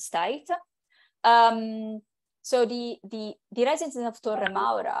Italian state. So the residents of Torre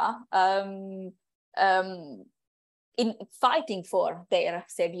Maura, in fighting for their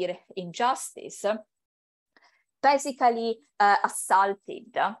severe injustice, basically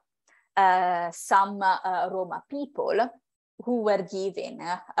assaulted some Roma people who were given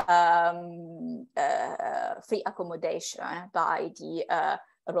free accommodation by the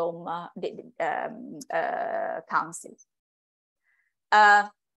Rome Council.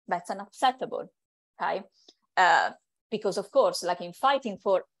 That's unacceptable, okay? Because of course, like in fighting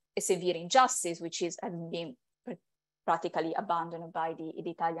for a severe injustice, which has been practically abandoned by the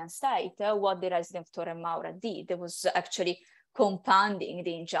Italian state, what the residents of Torre Maura did was actually compounding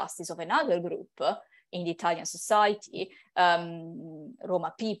the injustice of another group in the Italian society,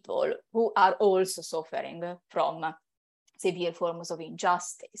 Roma people, who are also suffering from severe forms of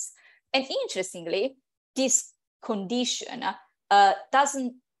injustice. And interestingly, this condition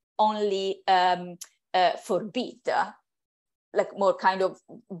doesn't only forbid like more kind of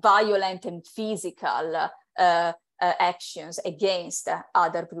violent and physical actions against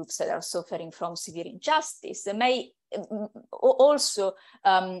other groups that are suffering from severe injustice. It may also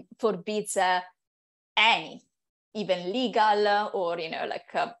forbids any, even legal or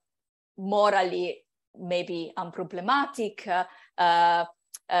morally maybe unproblematic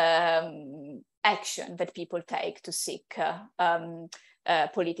action that people take to seek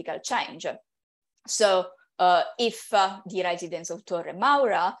political change. So if the residents of Torre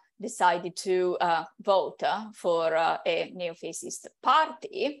Maura decided to vote for a neo-fascist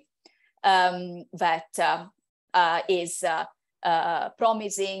party that is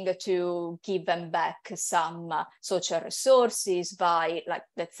promising to give them back some social resources by, like,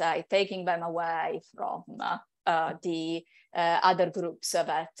 let's say, taking them away from the other groups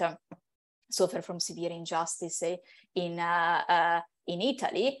that suffer from severe injustice in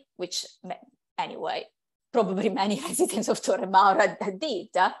Italy, which anyway, probably many residents of Torre Maura did.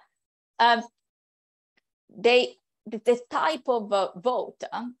 The type of vote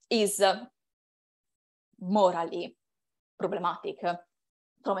is morally problematic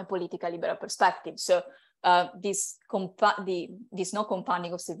from a political liberal perspective. So this no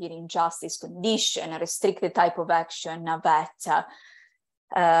compounding of severe injustice condition restrict the type of action that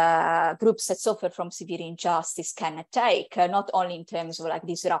groups that suffer from severe injustice can take, not only in terms of like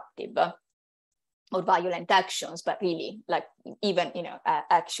disruptive or violent actions, but really like even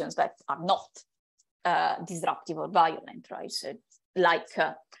actions that are not disruptive or violent, right? So like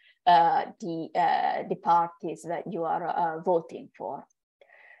the parties that you are voting for.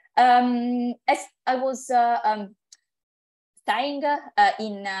 As I was saying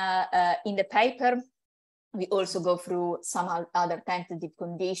in the paper, we also go through some other tentative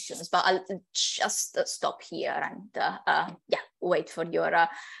conditions, but I'll just stop here and wait for your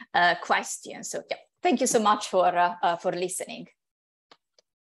questions. So yeah, thank you so much for listening.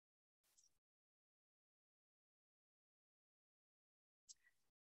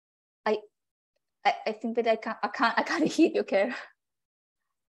 I think that I can't hear you, Kara.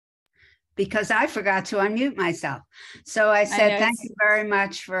 because I forgot to unmute myself. So I said, thank you very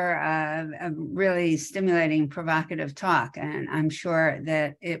much for a really stimulating, provocative talk. And I'm sure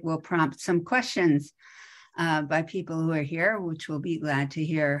that it will prompt some questions by people who are here, which will be glad to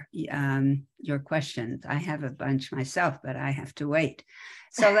hear your questions. I have a bunch myself, but I have to wait.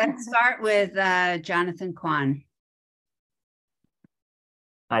 So let's start with Jonathan Kwan.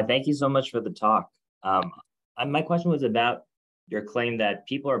 Hi, thank you so much for the talk. My question was about your claim that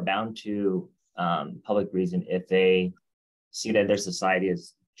people are bound to public reason if they see that their society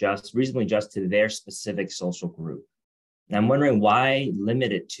is reasonably just to their specific social group. And I'm wondering why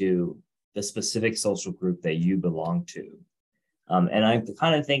limit it to the specific social group that you belong to. And I'm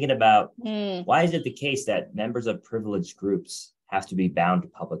kind of thinking about why is it the case that members of privileged groups have to be bound to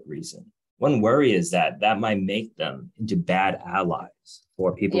public reason? One worry is that might make them into bad allies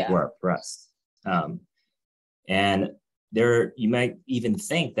for people who are oppressed. And you might even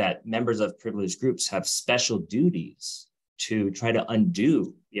think that members of privileged groups have special duties to try to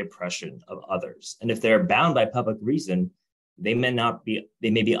undo the oppression of others. And if they're bound by public reason, they may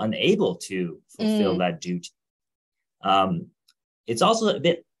be unable to fulfill that duty. It's also a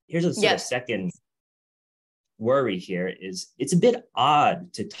bit, here's a sort of second worry here is it's a bit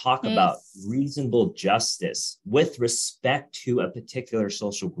odd to talk about reasonable justice with respect to a particular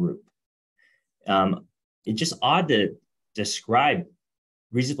social group. It's just odd to describe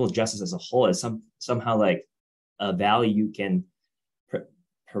reasonable justice as a whole as somehow like a value you can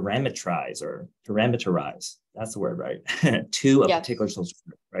parameterize. That's the word, right? To a particular social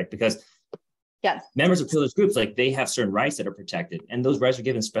group, right? Because members of privileged groups, like they have certain rights that are protected and those rights are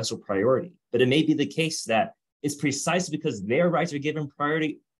given special priority. But it may be the case that it's precisely because their rights are given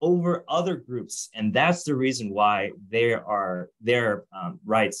priority over other groups. And that's the reason why their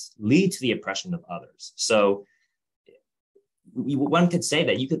rights lead to the oppression of others. So one could say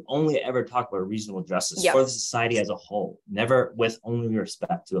that you could only ever talk about reasonable justice for the society as a whole, never with only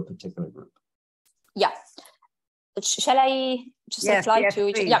respect to a particular group. Yeah. Shall I just reply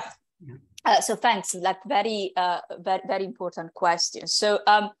to? Please. Yeah. So thanks. Like very important question. So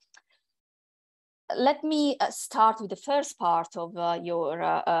let me start with the first part of your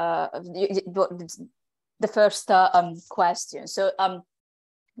the first question. So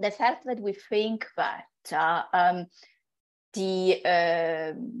the fact that we think that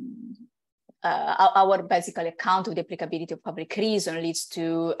our basically account of the applicability of public reason leads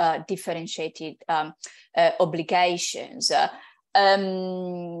to differentiated obligations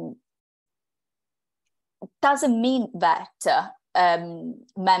doesn't mean that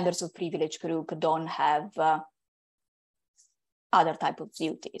members of privileged group don't have other type of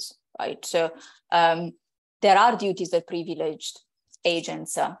duties, right? So there are duties that privileged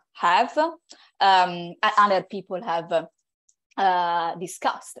agents have, and other people have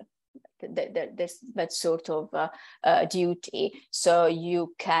discussed that sort of duty. So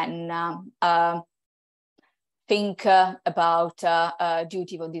you can think about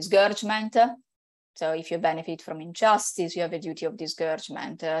duty of disgorgement. So if you benefit from injustice, you have a duty of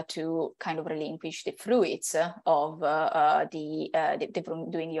disgorgement to kind of relinquish the fruits of the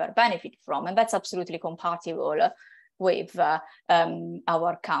wrongdoing you are benefiting from. And that's absolutely compatible with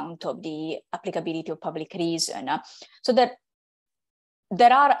our account of the applicability of public reason. So that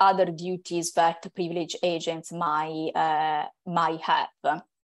there are other duties that privileged agents might have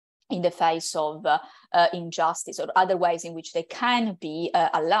in the face of injustice or other ways in which they can be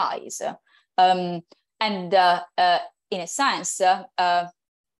allies. And in a sense,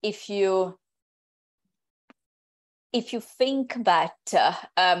 if you think that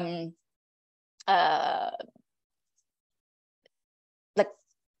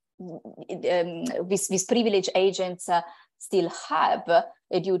these privileged agents still have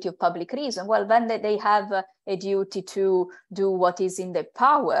a duty of public reason, well, then they have a duty to do what is in their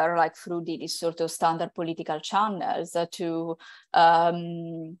power, like through these sort of standard political channels, to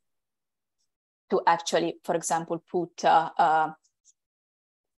actually, for example, put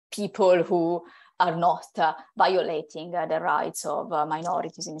people who are not violating the rights of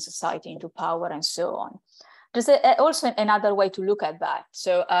minorities in society into power and so on. There's also another way to look at that.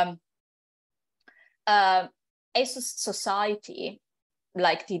 So a society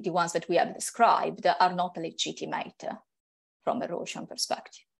like the ones that we have described are not legitimate from a Rawlsian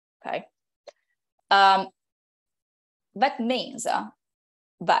perspective, okay? That means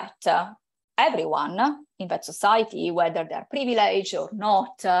that everyone in that society, whether they're privileged or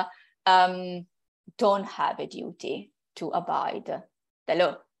not, don't have a duty to abide the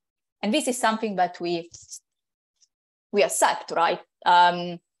law. And this is something that we accept, right?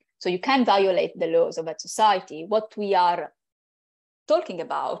 So you can violate the laws of that society. What we are talking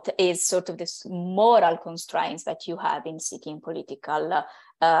about is sort of this moral constraints that you have in seeking political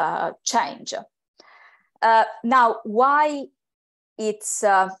change. Now, why it's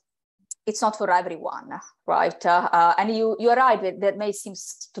not for everyone, right? And you're right, that may seem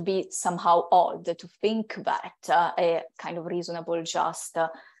to be somehow odd to think that a kind of reasonable, just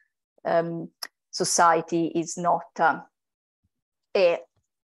society is not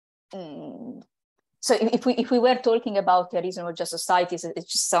so if we were talking about a reasonable just society,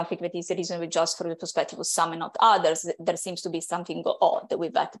 it's just something that is reasonable just from the perspective of some and not others, there seems to be something odd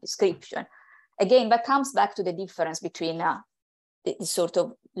with that description. Again, that comes back to the difference between the sort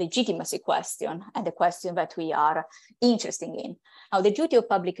of legitimacy question and the question that we are interested in. Now, the duty of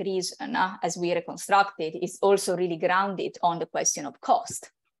public reason, as we reconstructed, is also really grounded on the question of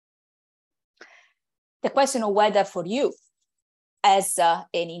cost. The question of whether for you, as an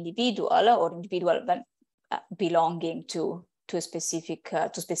individual or individual belonging to specific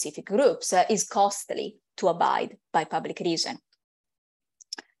groups, is costly to abide by public reason.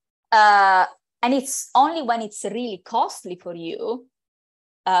 And it's only when it's really costly for you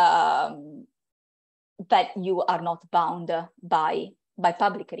that you are not bound by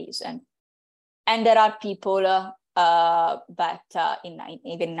public reason. And there are people that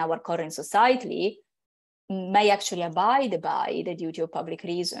even in our current society may actually abide by the duty of public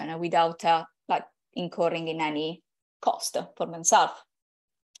reason without like incurring in any cost for themselves.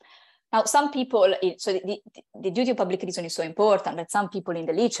 Now, some people, so the duty of public reason is so important that some people in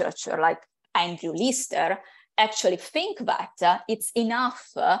the literature, like Andrew Lister, actually think that it's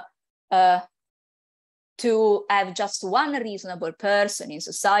enough to have just one reasonable person in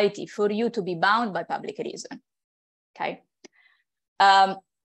society for you to be bound by public reason, okay?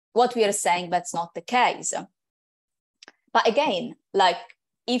 What we are saying, that's not the case. But again, like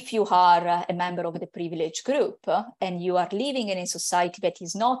if you are a member of the privileged group and you are living in a society that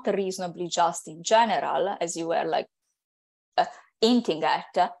is not reasonably just in general, as you were like hinting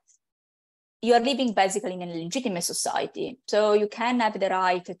at, you are living basically in a legitimate society. So you can have the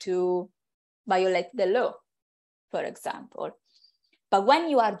right to violate the law, for example. But when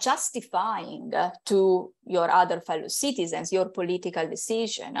you are justifying to your other fellow citizens your political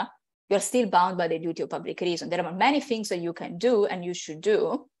decision, you're still bound by the duty of public reason. There are many things that you can do and you should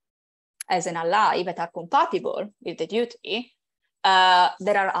do as an ally that are compatible with the duty.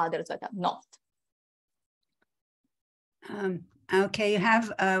 There are others that are not. Okay,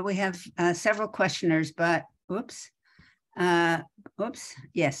 we have several questioners, but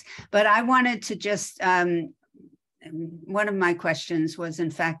yes. But I wanted to just, one of my questions was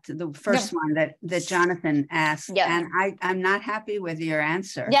in fact the first one that Jonathan asked, and I'm not happy with your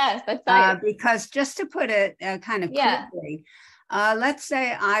answer. Yes, that's right. Because just to put it kind of quickly, let's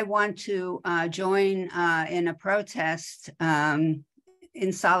say I want to join in a protest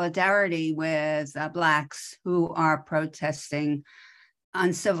in solidarity with Blacks who are protesting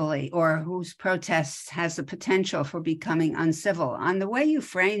uncivilly, or whose protest has the potential for becoming uncivil. On the way you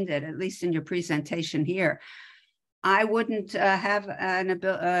framed it, at least in your presentation here, I wouldn't have an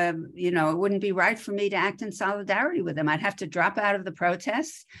ability, it wouldn't be right for me to act in solidarity with them. I'd have to drop out of the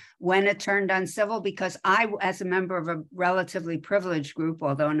protests when it turned uncivil, because I, as a member of a relatively privileged group,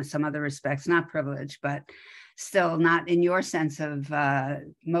 although in some other respects not privileged, but still not in your sense of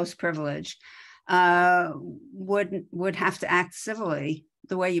most privileged, would have to act civilly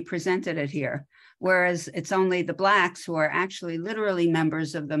the way you presented it here. Whereas it's only the Blacks who are actually literally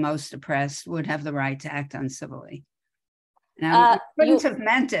members of the most oppressed would have the right to act uncivilly. Now, you couldn't have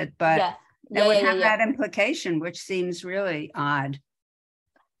meant it, but it would have that implication, which seems really odd.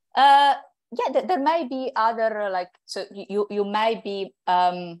 There may be other, so you may be,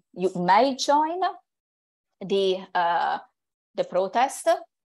 you may join the protest,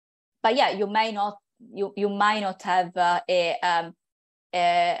 but you may not, you might not have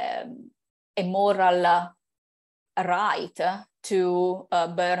a moral right to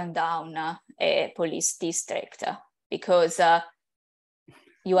burn down a police district, because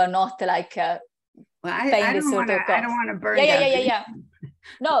you are not like paying the sort of cost. I don't want to burn down.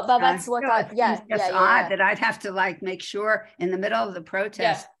 No, but that's what it's just odd that I'd have to make sure in the middle of the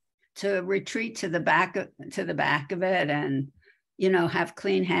protest to retreat to the back of it and have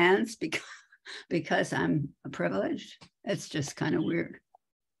clean hands because I'm privileged. It's just kind of weird.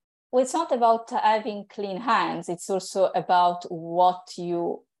 Well, it's not about having clean hands. It's also about what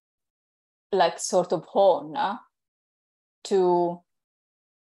you sort of own to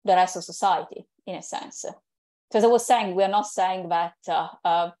the rest of society, in a sense. Because I was saying, we're not saying that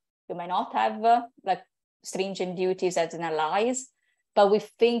you may not have stringent duties as an allies, but we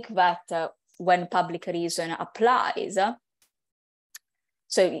think that when public reason applies,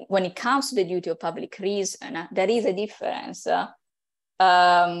 So when it comes to the duty of public reason, there is a difference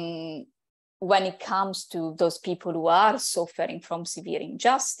when it comes to those people who are suffering from severe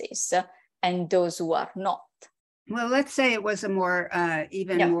injustice and those who are not. Well, let's say it was a more,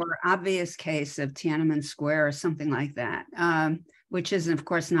 more obvious case of Tiananmen Square or something like that, which is, of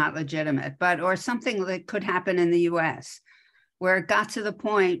course, not legitimate, or something that could happen in the US, where it got to the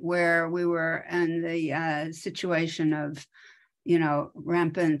point where we were in the situation of,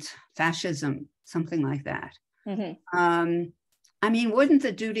 rampant fascism, something like that. Mm-hmm. I mean, wouldn't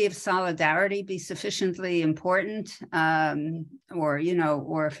the duty of solidarity be sufficiently important, or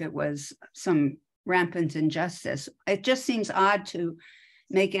if it was some rampant injustice? It just seems odd to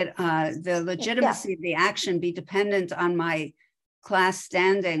make it the legitimacy of the action be dependent on my class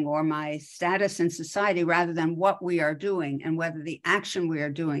standing or my status in society rather than what we are doing and whether the action we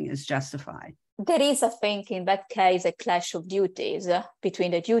are doing is justified. There is, I think, in that case, a clash of duties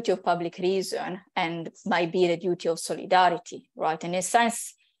between the duty of public reason and might be the duty of solidarity, right? In a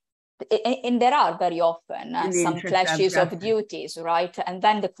sense, and there are very often some clashes of duties, right? And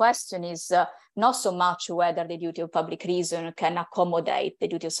then the question is not so much whether the duty of public reason can accommodate the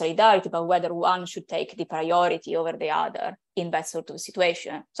duty of solidarity, but whether one should take the priority over the other in that sort of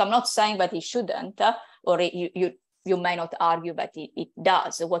situation. So I'm not saying that it shouldn't, or you may not argue that it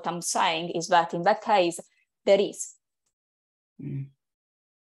does. What I'm saying is that in that case, there is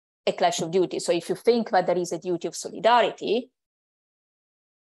a clash of duties. So if you think that there is a duty of solidarity,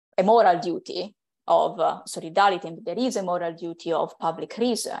 a moral duty of solidarity, and there is a moral duty of public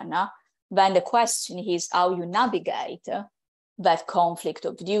reason, then the question is how you navigate that conflict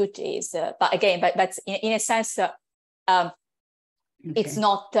of duties. But again, that's in a sense, it's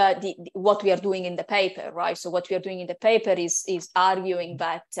not what we are doing in the paper, right? So what we are doing in the paper is arguing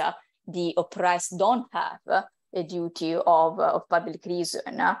that the oppressed don't have a duty of public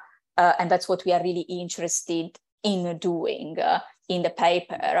reason. And that's what we are really interested in doing in the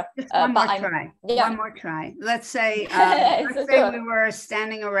paper. Just one more try. Let's say, we were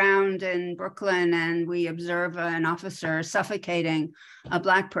standing around in Brooklyn and we observe an officer suffocating a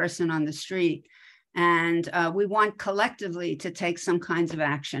Black person on the street. And we want collectively to take some kinds of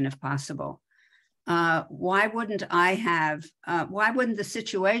action if possible. Why wouldn't the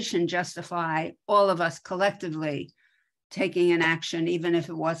situation justify all of us collectively taking an action, even if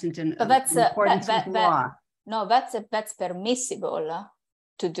it wasn't in accordance with law? No, that's permissible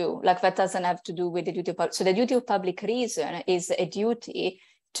to do. Like, that doesn't have to do with the duty of public. So the duty of public reason is a duty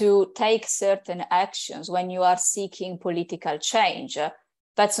to take certain actions when you are seeking political change.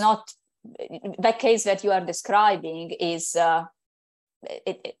 That's not, that case that you are describing is a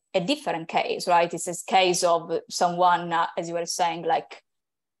different case, right? It's a case of someone, as you were saying, like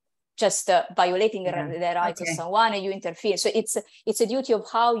just violating the rights of someone, and you interfere. So it's a duty of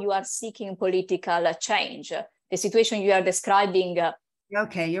how you are seeking political change. The situation you are describing.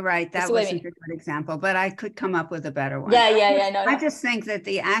 Okay, you're right. That wasn't a good example, but I could come up with a better one. I just think that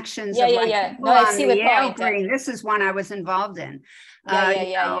the actions of people on the Yale Green, this is one I was involved in. On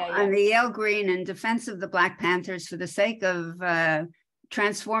the Yale Green in defense of the Black Panthers for the sake of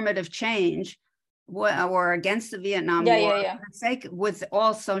transformative change, or against the Vietnam War, for the sake, with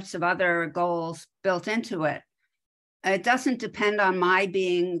all sorts of other goals built into it. It doesn't depend on my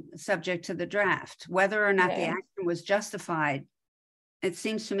being subject to the draft, whether or not the action was justified. It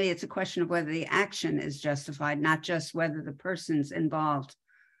seems to me it's a question of whether the action is justified, not just whether the persons involved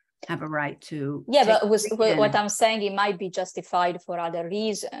have a right to. But what I'm saying, it might be justified for other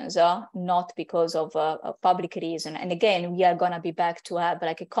reasons, not because of a public reason. And again, we are going to be back to have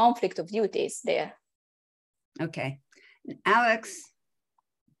like a conflict of duties there. Okay. Alex,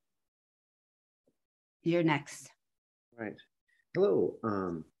 you're next. Right. Hello.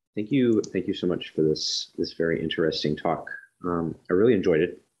 Thank you so much for this very interesting talk. I really enjoyed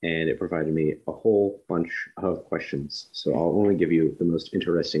it, and it provided me a whole bunch of questions. So I'll only give you the most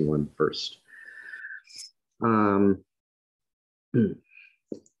interesting one first. I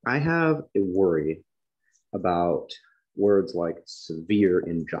have a worry about words like severe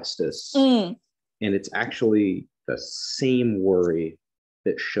injustice. And it's actually the same worry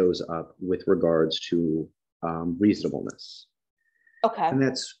that shows up with regards to reasonableness. Okay. And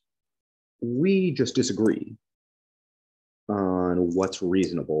that's, we just disagree on what's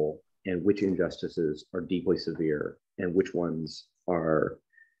reasonable and which injustices are deeply severe and which ones are,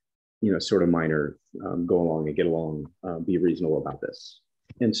 sort of minor, go along and get along, be reasonable about this.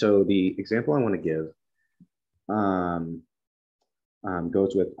 And so the example I want to give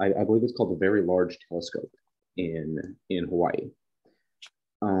goes with, I believe it's called the Very Large Telescope in Hawaii.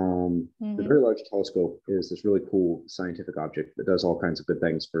 The Very Large Telescope is this really cool scientific object that does all kinds of good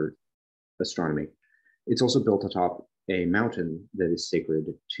things for astronomy. It's also built atop a mountain that is sacred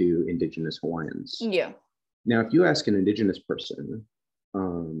to indigenous Hawaiians. Yeah. Now, if you ask an indigenous person,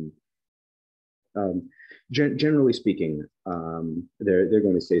 generally speaking, they're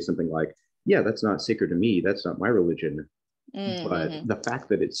going to say something like, yeah, that's not sacred to me. That's not my religion. But the fact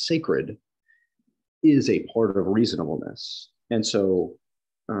that it's sacred is a part of reasonableness. And so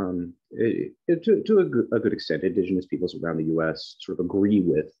to a good extent, indigenous peoples around the US sort of agree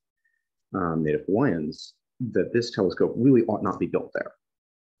with Native Hawaiians that this telescope really ought not be built there.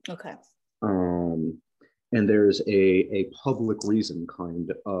 Okay. And there's a public reason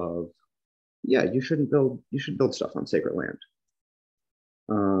kind of, yeah, you should build stuff on sacred land.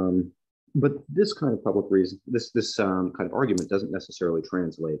 But this kind of public reason, this kind of argument doesn't necessarily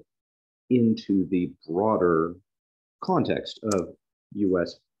translate into the broader context of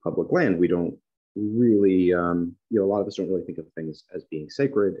US public land. We don't really, a lot of us don't really think of things as being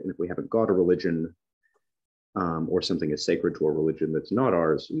sacred. And if we haven't got a religion or something is sacred to a religion that's not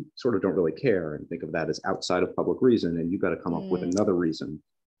ours, we sort of don't really care and think of that as outside of public reason. And you've got to come up with another reason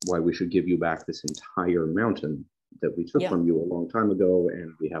why we should give you back this entire mountain that we took from you a long time ago,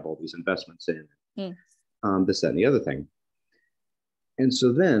 and we have all these investments in this, that, and the other thing. And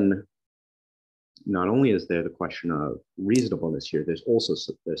so then, not only is there the question of reasonableness here, there's also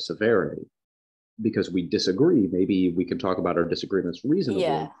the severity, because we disagree. Maybe we can talk about our disagreements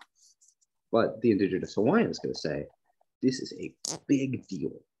reasonably, but the indigenous Hawaiian is going to say, this is a big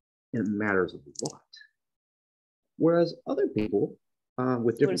deal. It matters a lot. Whereas other people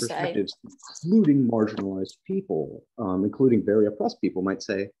with different perspectives, including marginalized people, including very oppressed people, might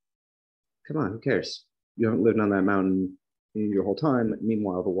say, come on, who cares? You haven't lived on that mountain your whole time.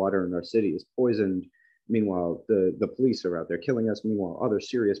 Meanwhile, the water in our city is poisoned. Meanwhile, the police are out there killing us. Meanwhile, other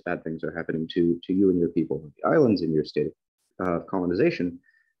serious bad things are happening to you and your people, the islands in your state of colonization.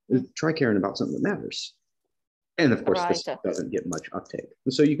 Try caring about something that matters. And of course, this doesn't get much uptake.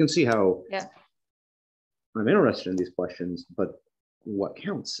 And so you can see how I'm interested in these questions, but what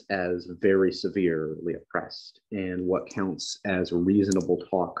counts as very severely oppressed and what counts as reasonable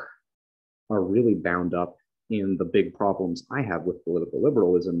talk are really bound up in the big problems I have with political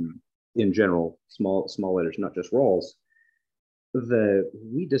liberalism in general, small letters, not just Rawls, that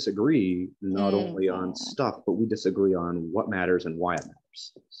we disagree not only on stuff, but we disagree on what matters and why it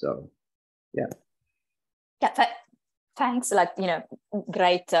matters. So, thanks.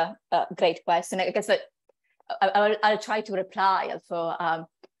 Great question. I guess that I'll try to reply for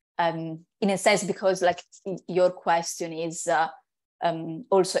in a sense, because your question is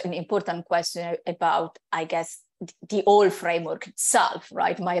also an important question about, I guess, the whole framework itself,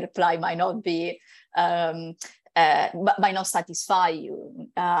 right? My reply might not be, might not satisfy you.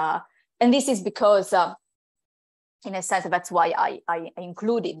 And this is because, in a sense, that's why I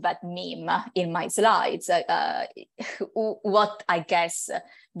included that meme in my slides. What I guess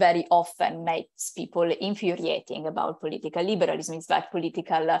very often makes people infuriating about political liberalism is that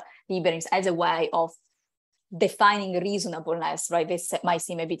political liberalism as a way of defining reasonableness, right? This might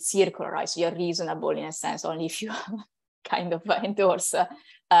seem a bit circular, right? So you're reasonable in a sense only if you kind of endorse,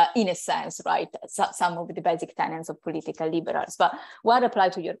 in a sense, right, some of the basic tenets of political liberals. But what reply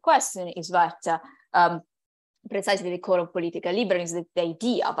to your question is that precisely the core of political liberalism is the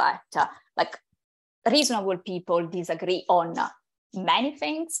idea that reasonable people disagree on many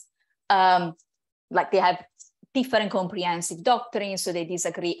things. They have different comprehensive doctrines, so they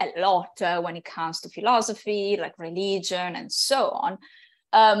disagree a lot when it comes to philosophy, like religion, and so on.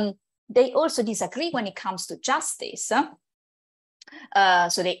 They also disagree when it comes to justice.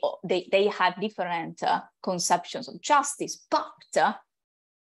 So they have different conceptions of justice, but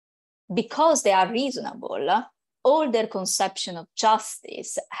because they are reasonable, all their conception of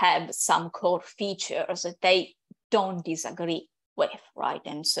justice have some core features that they don't disagree with, right?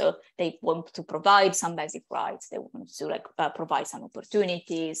 And so they want to provide some basic rights, they want to provide some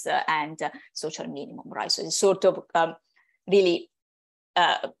opportunities and social minimum, right? So it's sort of really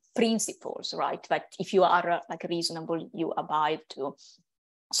principles, right? But if you are reasonable, you abide to.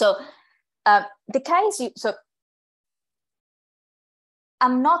 So the case, so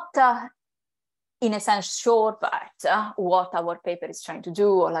I'm not in a sense sure that what our paper is trying to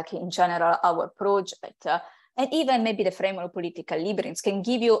do, or in general our project, and even maybe the framework of political liberalism can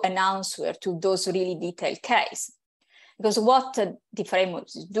give you an answer to those really detailed cases. Because what the framework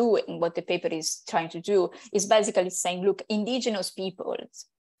is doing, what the paper is trying to do, is basically saying, look, indigenous peoples,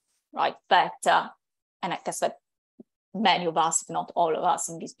 right, that, and I guess that many of us, if not all of us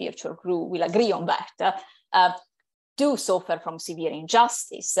in this virtual group will agree on that, do suffer from severe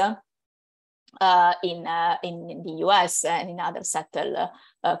injustice in the US and in other settled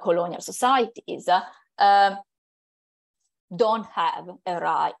colonial societies, don't have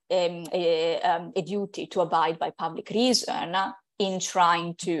a duty to abide by public reason in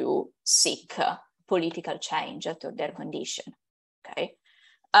trying to seek political change to their condition. Okay.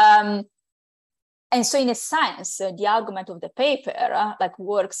 And so in a sense, the argument of the paper like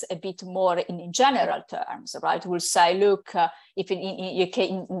works a bit more in general terms, right? We'll say, look, if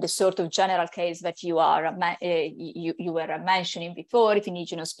in the sort of general case that you are you were mentioning before, if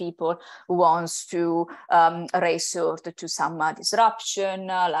indigenous people wants to resort to some disruption,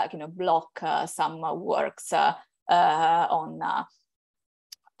 like block some works on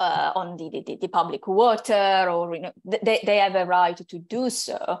the public water, or they have a right to do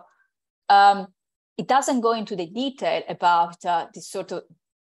so. It doesn't go into the detail about this sort of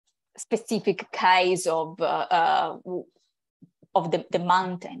specific case of the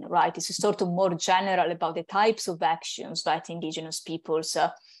mountain, right? It's sort of more general about the types of actions that indigenous peoples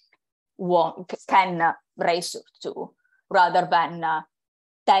can resort to, rather than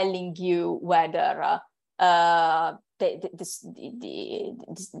telling you whether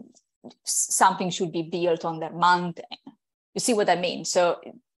something should be built on their mountain. You see what I mean? So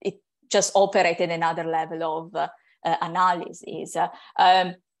just operate at another level of analysis.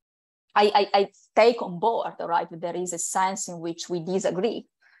 I take on board, right, that there is a sense in which we disagree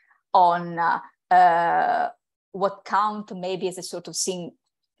on what count maybe as a sort of thing,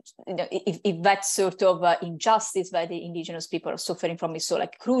 if that sort of injustice that the indigenous people are suffering from is so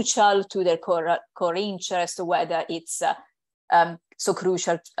like crucial to their core interest, whether it's so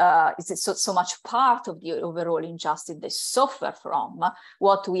crucial, is so much part of the overall injustice they suffer from.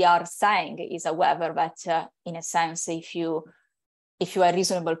 What we are saying is, however, that in a sense, if you are a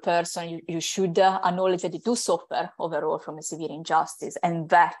reasonable person, you should acknowledge that they do suffer overall from a severe injustice, and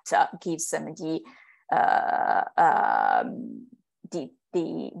that gives them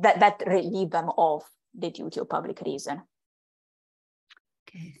that relieve them of the duty of public reason.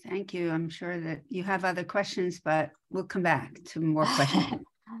 Okay, thank you. I'm sure that you have other questions, but we'll come back to more questions.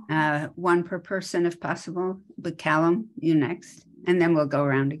 One per person if possible, but Callum, you next, and then we'll go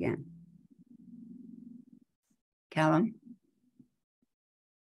around again. Callum?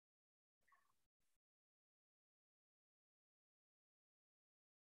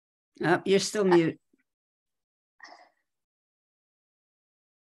 Oh, you're still mute.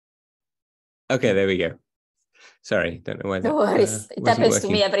 Okay, there we go. Sorry, don't know why that. No worries. It happens to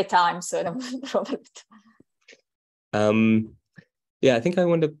me every time, so no problem. Yeah, I think I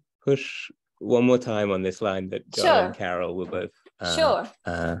want to push one more time on this line that John and Carol were both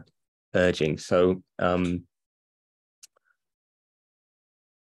urging. So,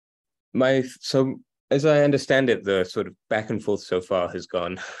 as I understand it, the sort of back and forth so far has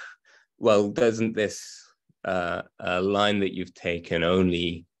gone, well, doesn't this line that you've taken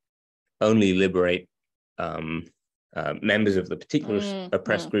only liberate members of the particular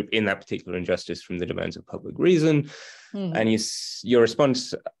oppressed group in that particular injustice from the demands of public reason? And your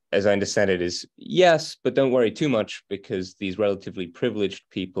response, as I understand it, is yes, but don't worry too much, because these relatively privileged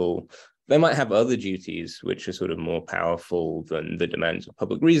people, they might have other duties which are sort of more powerful than the demands of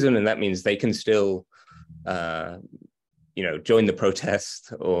public reason, and that means they can still join the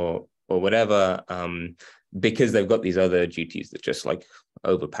protest or whatever, because they've got these other duties that just like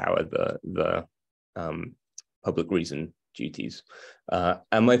overpower the public reason duties.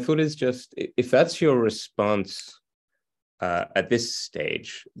 And my thought is just, if that's your response at this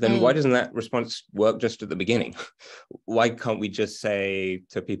stage, then why doesn't that response work just at the beginning? Why can't we just say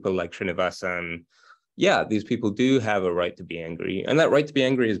to people like Srinivasan, yeah, these people do have a right to be angry, and that right to be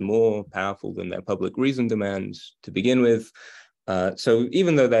angry is more powerful than their public reason demands to begin with. So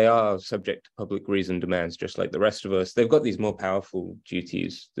even though they are subject to public reason demands, just like the rest of us, they've got these more powerful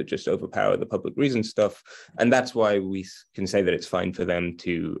duties that just overpower the public reason stuff. And that's why we can say that it's fine for them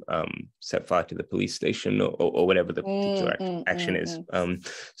to set fire to the police station or whatever the particular action is.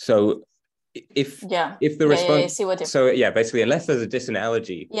 So if the response, basically, unless there's a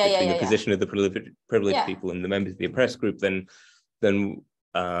disanalogy between the position of the privileged people and the members of the oppressed group, then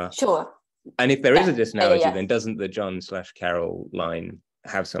sure. And if there is a disanalogy, then doesn't the John/Carol line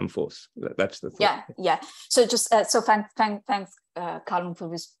have some force? That's the thought. Yeah. So just thanks, Callum, for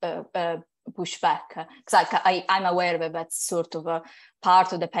this pushback. Because I'm aware that that's sort of a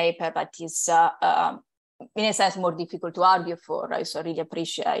part of the paper that is, in a sense, more difficult to argue for. Right? So I really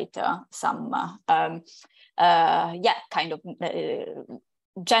appreciate some, kind of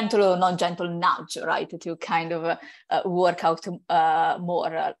gentle or non-gentle nudge, right, to kind of work out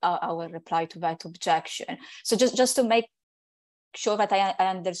more our reply to that objection. So just to make sure that I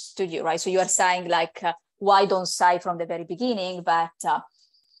understood you, right? So you are saying like, why don't say from the very beginning that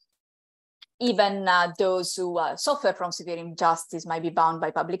even those who suffer from severe injustice might be bound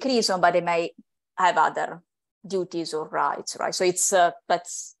by public reason, but they may have other duties or rights, right? So it's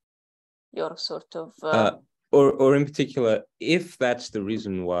that's your sort of or in particular, if that's the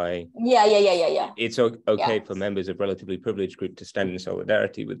reason why it's okay for members of relatively privileged group to stand in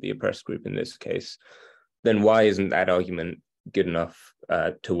solidarity with the oppressed group in this case, then why isn't that argument good enough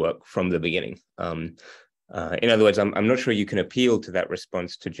to work from the beginning? In other words, I'm not sure you can appeal to that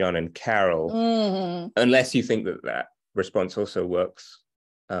response to John and Carol unless you think that that response also works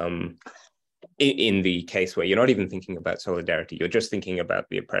in the case where you're not even thinking about solidarity, you're just thinking about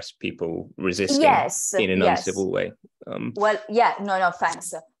the oppressed people resisting in an uncivil way. Well, yeah, no,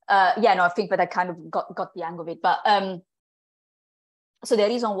 thanks. I think that I kind of got the hang of it. But so the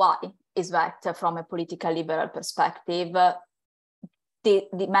reason why is that from a political liberal perspective,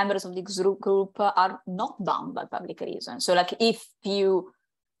 the members of this group are not bound by public reason. So like if you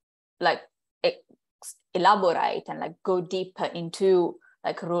like elaborate and like go deeper into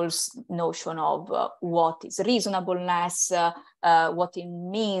like Rawls' notion of what is reasonableness, what it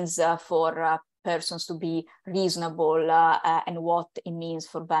means for persons to be reasonable and what it means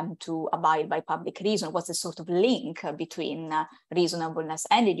for them to abide by public reason, what's the sort of link between reasonableness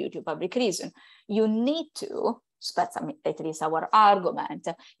and the duty of public reason, you need to, so that's at least our argument,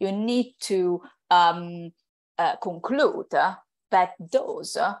 you need to conclude that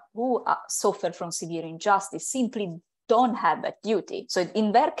those who suffer from severe injustice simply don't have that duty. So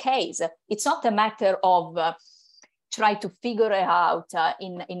in their case, it's not a matter of try to figure it out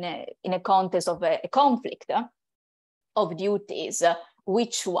in a context of a conflict of duties,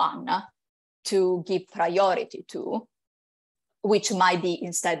 which one to give priority to, which might be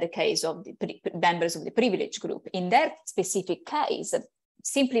instead the case of the members of the privileged group. In their specific case,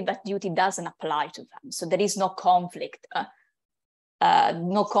 simply that duty doesn't apply to them. So there is no conflict,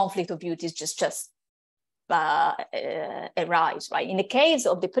 of duties, just arise, right? In the case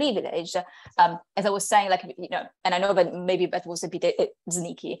of the privileged, as I was saying, like, and I know that maybe that was a bit a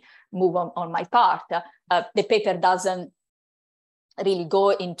sneaky move on my part, the paper doesn't really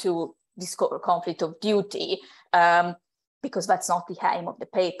go into this conflict of duty, because that's not the aim of the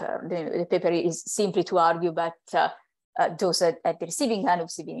paper. The paper is simply to argue that those at the receiving end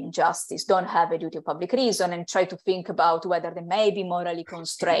of severe injustice don't have a duty of public reason, and try to think about whether they may be morally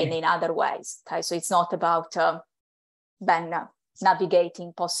constrained in other ways. Okay, so it's not about then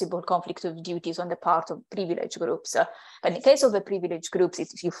navigating possible conflict of duties on the part of privileged groups. But in the case of the privileged groups,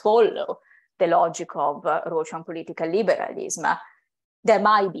 if you follow the logic of Rawlsian political liberalism, there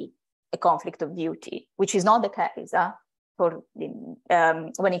might be a conflict of duty, which is not the case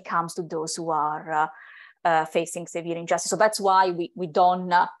when it comes to those who are facing severe injustice. So that's why we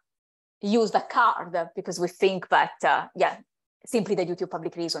don't use the card, because we think that, simply the duty of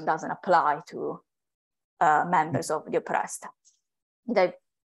public reason doesn't apply to members of the oppressed. That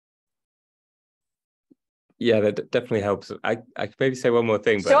definitely helps. I could maybe say one more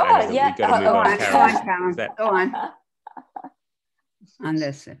thing, but sure, we've got to move on. Carol. Go on. On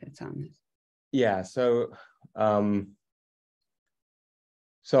this, if it's on this. Yeah, so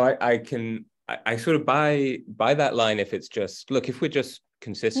I sort of buy that line if it's just, look, if we're just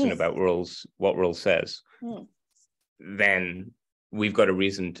consistent about what Rawls says, then we've got a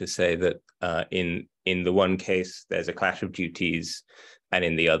reason to say that in the one case there's a clash of duties and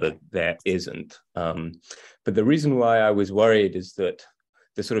in the other there isn't. But the reason why I was worried is that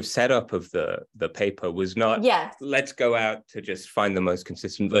the sort of setup of the paper was not, let's go out to just find the most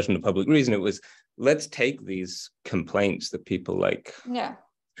consistent version of public reason. It was, let's take these complaints that people like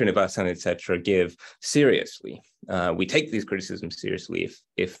Srinivasan, etc., give seriously. We take these criticisms seriously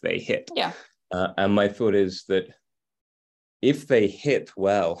if they hit. And my thought is that if they hit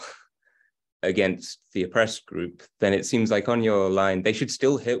well against the oppressed group, then it seems like on your line, they should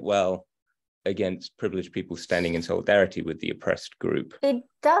still hit well against privileged people standing in solidarity with the oppressed group. It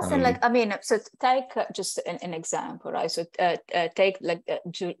doesn't so take just an example, right? So take like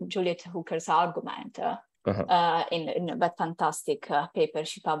Juliet Hooker's argument in that fantastic paper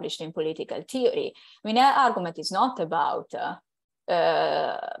she published in Political Theory. I mean, her argument is not about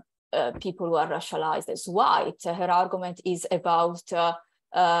people who are racialized as white. Her argument is about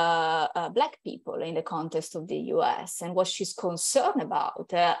Black people in the context of the US. And what she's concerned about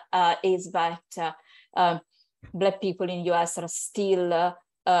is that Black people in the US are still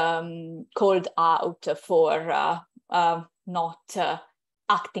called out for not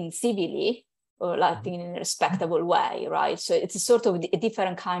acting civilly or acting in a respectable way, right? So it's a sort of a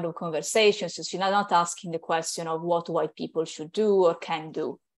different kind of conversation. So she's not asking the question of what white people should do or can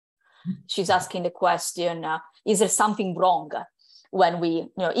do. She's asking the question, is there something wrong when we,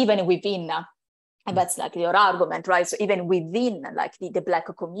 even within, and that's like your argument, right? So even within like the Black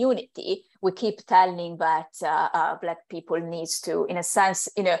community, we keep telling that Black people needs to, in a sense,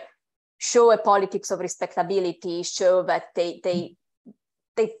 show a politics of respectability, show that they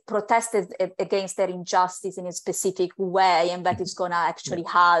protested against their injustice in a specific way, and that it's going to actually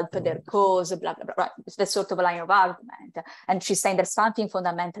help their cause, blah, blah, blah, right? It's that sort of line of argument. And she's saying there's something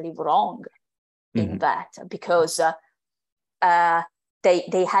fundamentally wrong in that, because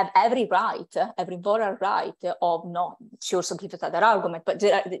they have every right, every moral right of not, she also gives another argument, but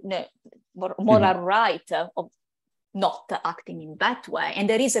moral right of not acting in that way. And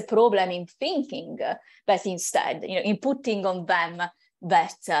there is a problem in thinking that instead, in putting on them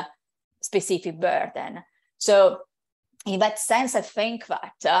that specific burden. So in that sense, I think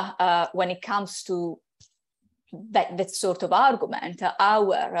that when it comes to that sort of argument,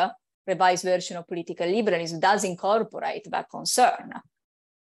 our revised version of political liberalism does incorporate that concern.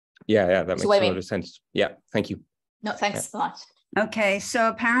 Yeah, that makes a lot of sense. Yeah, thank you. No, thanks so much. Okay, so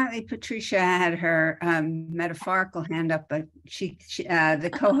apparently Patricia had her metaphorical hand up, but the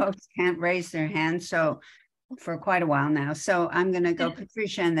co-hosts can't raise their hand, so for quite a while now. So I'm going to go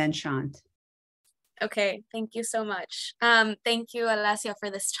Patricia and then Shant. Okay, thank you so much. Thank you, Alasia, for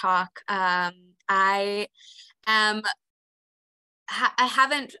this talk. I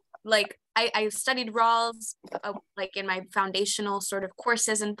haven't, I studied Rawls in my foundational sort of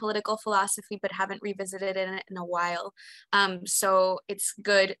courses in political philosophy, but haven't revisited it in a while. So it's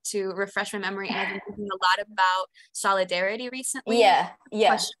good to refresh my memory. And I've been thinking a lot about solidarity recently. Yeah.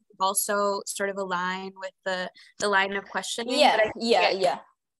 Also sort of align with the line of questioning. Yeah.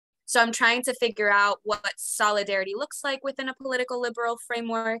 So I'm trying to figure out what solidarity looks like within a political liberal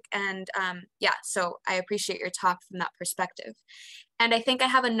framework. And so I appreciate your talk from that perspective. And I think I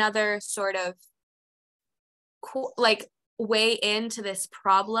have another sort of way into this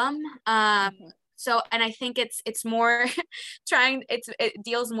problem. So, and I think it's more it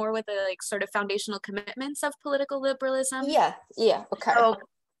deals more with the sort of foundational commitments of political liberalism. Yeah, okay.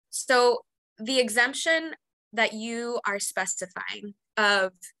 So the exemption that you are specifying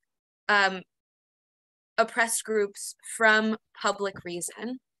of oppressed groups from public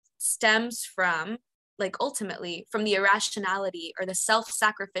reason stems from, ultimately, from the irrationality or the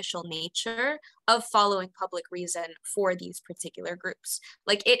self-sacrificial nature of following public reason for these particular groups.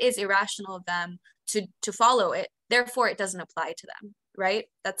 It is irrational of them to follow it, therefore it doesn't apply to them, right?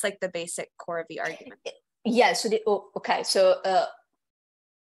 That's the basic core of the argument. Yeah, so the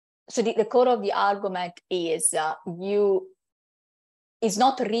core of the argument is it's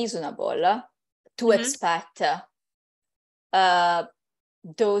not reasonable to expect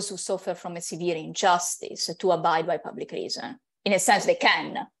those who suffer from a severe injustice to abide by public reason. In a sense, they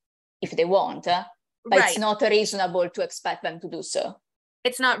can, if they want, but It's not reasonable to expect them to do so.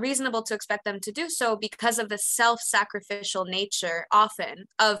 It's not reasonable to expect them to do so because of the self-sacrificial nature, often,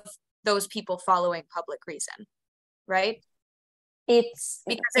 of those people following public reason, right? It's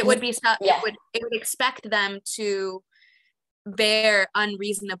because it would be it would expect them to bear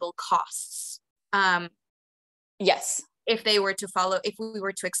unreasonable costs. Yes. If we were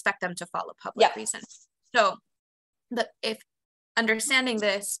to expect them to follow public reason. So if understanding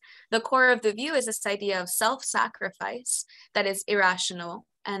this, the core of the view is this idea of self-sacrifice that is irrational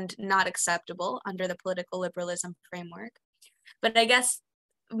and not acceptable under the political liberalism framework. But I guess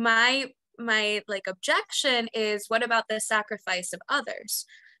my objection is, what about the sacrifice of others?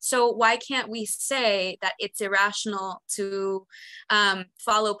 So why can't we say that it's irrational to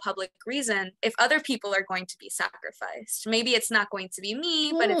follow public reason if other people are going to be sacrificed? Maybe it's not going to be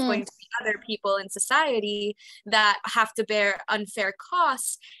me, but it's going to be other people in society that have to bear unfair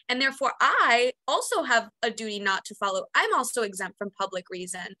costs. And therefore, I also have a duty not to follow. I'm also exempt from public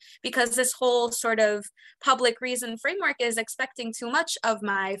reason because this whole sort of public reason framework is expecting too much of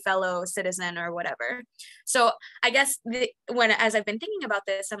my fellow citizen or whatever. So I guess as I've been thinking about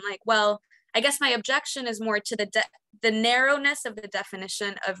this, I'm like, well, I guess my objection is more to the narrowness of the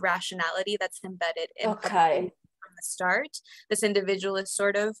definition of rationality that's embedded in from the start, this individualist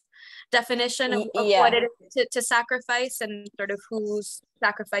sort of definition of what it is to sacrifice and sort of whose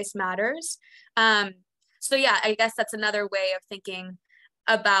sacrifice matters. So yeah, I guess that's another way of thinking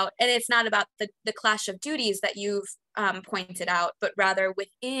about, and it's not about the clash of duties that you've pointed out, but rather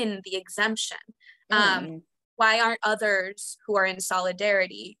within the exemption. Why aren't others who are in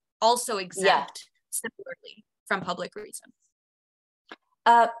solidarity also exempt similarly from public reason?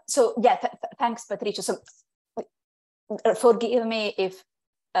 So yeah, thanks, Patricia. So forgive me if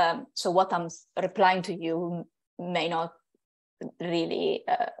so what I'm replying to you may not really,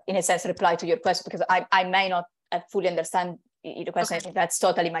 in a sense, reply to your question, because I may not fully understand your question. Okay. I think that's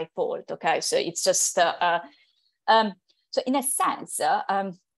totally my fault. Okay, so it's just so in a sense,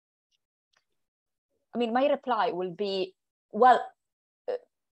 I mean, my reply will be, well,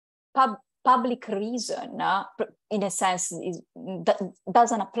 public reason, in a sense,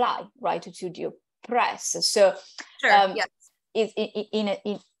 doesn't apply, right, to the press. So, sure, yes.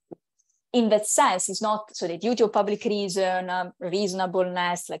 In that sense, it's not, so the duty of public reason,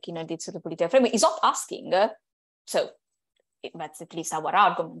 reasonableness, like, you know, the sort of political framework is not asking, so that's at least our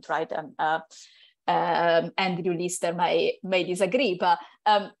argument, right? Andrew Lister may disagree, but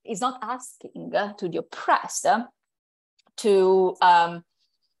it's not asking to the oppressed to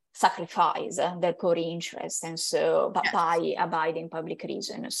sacrifice their core interests, and so yes, by abiding public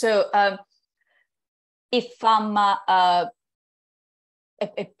reason. So if I'm a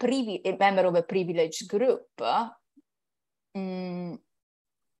member of a privileged group,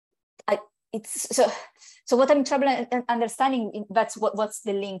 it's so what I'm troubling understanding, that's what's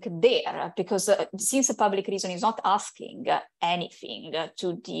the link there, because since the public reason is not asking anything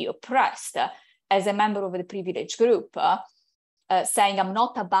to the oppressed, as a member of the privileged group, saying I'm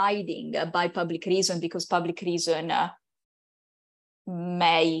not abiding by public reason because public reason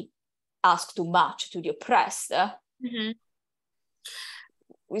may ask too much to the oppressed. Mm-hmm.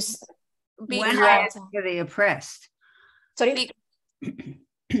 When I ask for the oppressed, sorry,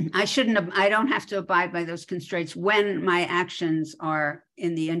 I don't have to abide by those constraints when my actions are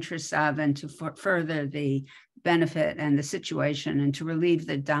in the interests of and to further the benefit and the situation and to relieve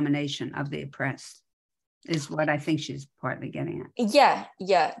the domination of the oppressed, is what I think she's partly getting at.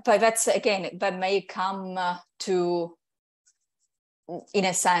 Yeah, but that's, again, that may come to, in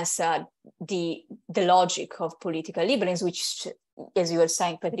a sense, the logic of political liberalism, which, as you were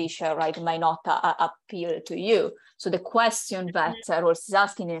saying, Patricia, right, may not appeal to you. So the question that Rawls is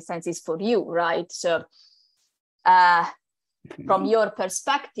asking, in a sense, is for you, right? So from your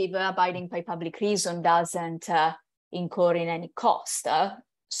perspective, abiding by public reason doesn't incur in any cost,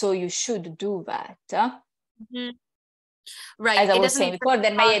 so you should do that. Right. As I was saying before,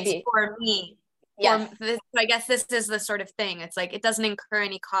 there may be for me. Yeah. I guess this is the sort of thing. It's like, it doesn't incur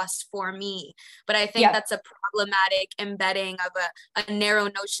any cost for me. But I think that's a problematic embedding of a narrow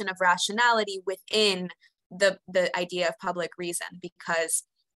notion of rationality within the idea of public reason, because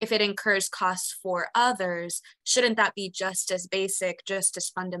if it incurs costs for others, shouldn't that be just as basic, just as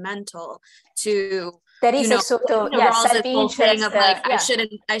fundamental to, there is a sort of Rawls' thing of like,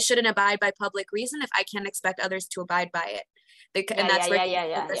 I shouldn't abide by public reason if I can't expect others to abide by it. And that's where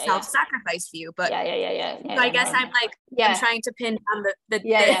the self-sacrifice view. But I guess I'm like, I'm trying to pin down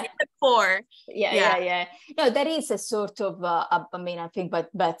the core. No, there is a sort of, I mean, I think, but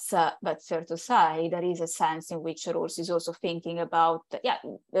that's fair to say, there is a sense in which Rawls is also thinking about,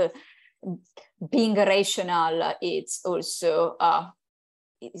 being rational. It's also,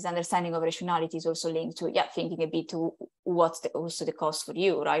 his understanding of rationality is also linked to, thinking a bit to what's also the cost for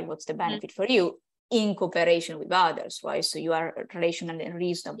you, right? What's the benefit for you in cooperation with others, right? So you are rational and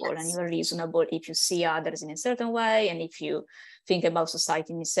reasonable, and you are reasonable if you see others in a certain way, and if you think about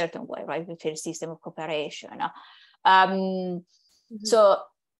society in a certain way, right? With a system of cooperation. So,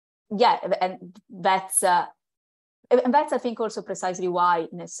 and that's I think also precisely why,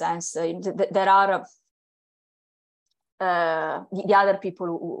 in a sense, there are the other people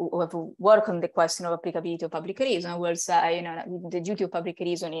who have worked on the question of applicability of public reason will say, the duty of public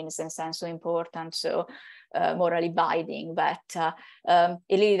reason is in a sense so important, so morally binding, that it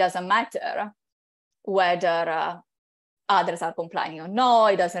really doesn't matter whether others are complying or no.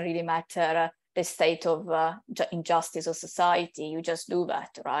 It doesn't really matter the state of injustice of society. You just do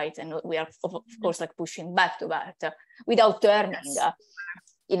that, right? And we are, of course, like pushing back to that without turning,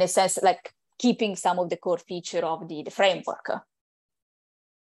 in a sense, like keeping some of the core feature of the framework.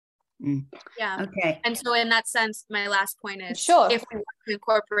 Okay. And so in that sense, my last point is, if we want to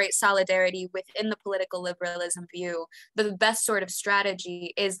incorporate solidarity within the political liberalism view, the best sort of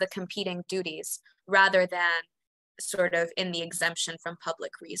strategy is the competing duties rather than sort of in the exemption from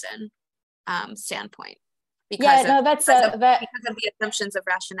public reason standpoint. Because of the assumptions of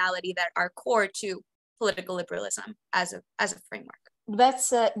rationality that are core to political liberalism as a framework. That's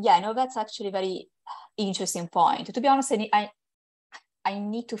that's actually a very interesting point. To be honest, I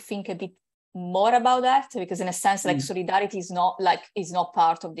need to think a bit more about that, because in a sense, like solidarity is not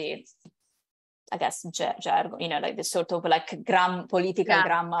part of the, I guess, jargon, like the sort of like political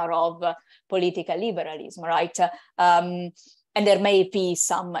grammar of political liberalism, right? and there may be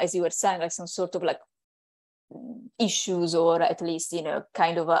some, as you were saying, like some sort of like issues, or at least,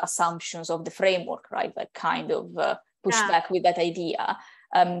 kind of assumptions of the framework, right? Like kind of push back with that idea.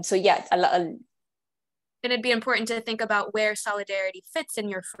 So yeah, and it'd be important to think about where solidarity fits in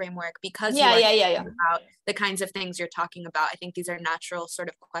your framework, because about the kinds of things you're talking about. I think these are natural sort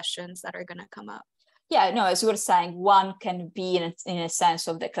of questions that are going to come up. Yeah, no, as you were saying, one can be in a sense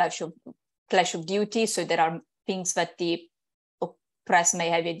of the clash of duty. So there are things that the oppressed may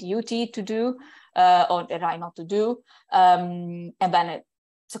have a duty to do, or the right not to do, and then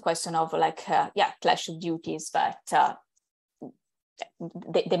it's a question of like clash of duties that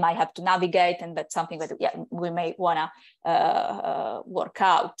they might have to navigate, and that's something that we may want to work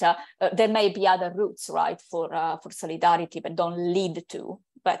out. There may be other routes, right, for solidarity, but don't lead to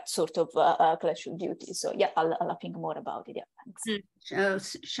that sort of clash of duties. So I'll think more about it. Thanks. So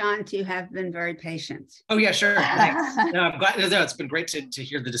Sean, you have been very patient. Oh yeah, sure. Thanks. No, I'm glad. No, it's been great to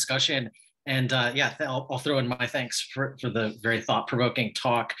hear the discussion, and I'll throw in my thanks for the very thought-provoking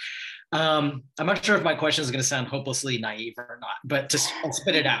talk. I'm not sure if my question is going to sound hopelessly naive or not, but I'll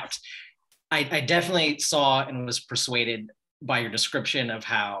spit it out. I definitely saw and was persuaded by your description of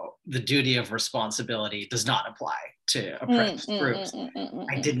how the duty of responsibility does not apply to oppressed groups.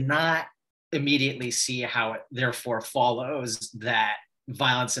 I did not immediately see how it therefore follows that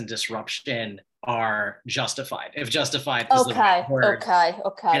violence and disruption are justified. If justified is the right word.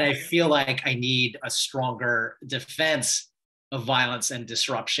 Okay. And I feel like I need a stronger defense of violence and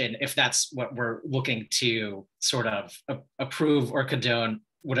disruption if that's what we're looking to sort of approve or condone,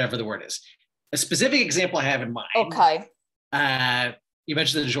 whatever the word is. A specific example I have in mind. Okay. You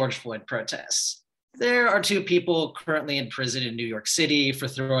mentioned the George Floyd protests. There are 2 people currently in prison in New York City for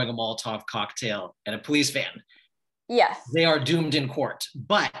throwing a Molotov cocktail at a police van. Yes. They are doomed in court.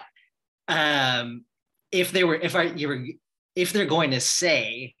 But if they're going to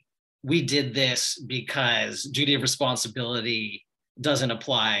say we did this because duty of responsibility doesn't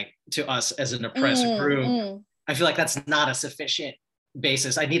apply to us as an oppressed group, I feel like that's not a sufficient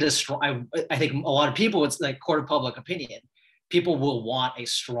basis. I need a strong, I think a lot of people, it's like court of public opinion. People will want a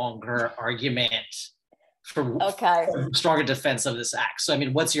stronger argument for stronger defense of this act. So, I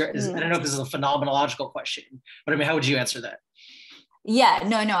mean, what's your, I don't know if this is a phenomenological question, but I mean, how would you answer that? Yeah,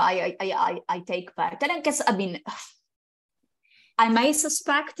 no, I take that. And I guess, I mean, I may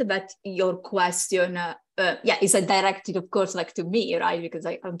suspect that your question, is directed, of course, like to me, right? Because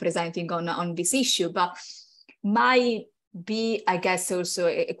I'm presenting on this issue, but might be, I guess, also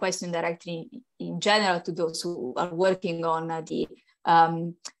a question directly in general to those who are working on the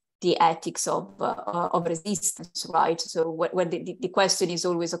ethics of resistance, right? So where the question is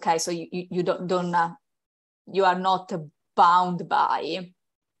always, okay, so you don't you are not bound by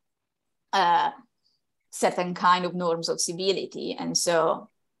certain kind of norms of civility, and so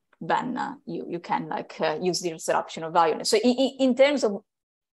then you can like use the disruption of violence. So in terms of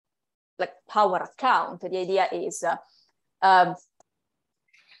like power account, the idea is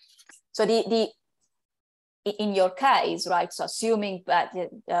so in your case, right? So assuming that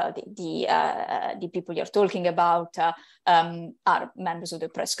the people you're talking about are members of the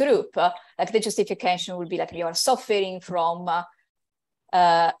oppressed group, like the justification would be like you are suffering from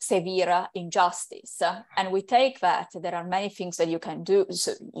severe injustice, and we take that there are many things that you can do.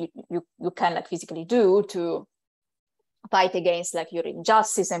 So you can like physically do to fight against like your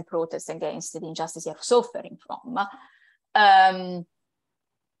injustice and protest against the injustice you're suffering from.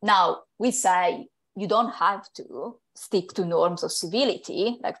 Now we say you don't have to stick to norms of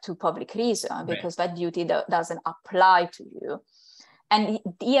civility, like to public reason, because that duty doesn't apply to you. And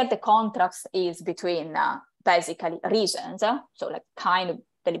here the contrast is between basically reasons, so like kind of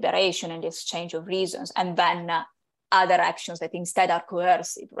deliberation and exchange of reasons, and then other actions that instead are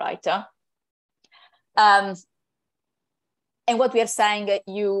coercive, right? And what we are saying,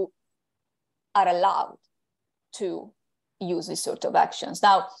 you are allowed to use these sort of actions.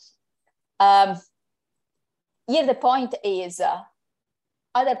 Now, here the point is,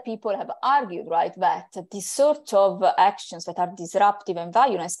 other people have argued, right, that these sort of actions that are disruptive and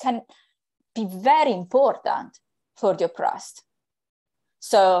violent can be very important for the oppressed.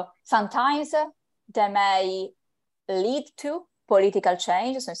 So sometimes they may lead to political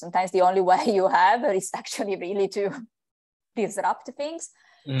change. So sometimes the only way you have is actually really to disrupt things.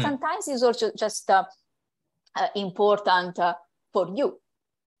 Sometimes it's also just important for you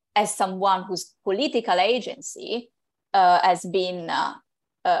as someone whose political agency has been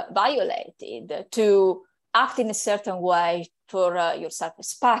violated, to act in a certain way for your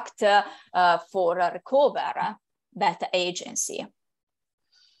self-respect, for recover that agency.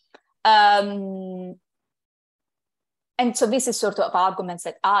 And so this is sort of arguments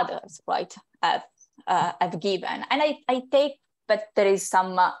that others, right, have given. And I take that there is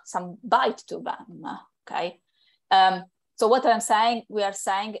some bite to them, okay? So what we are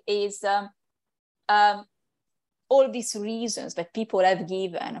saying is all these reasons that people have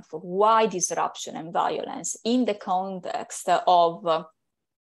given for why disruption and violence in the context of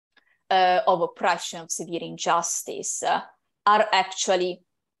oppression, of severe injustice, are actually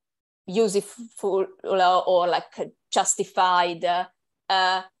useful or like justified,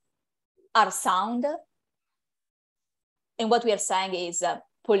 are sound. And what we are saying is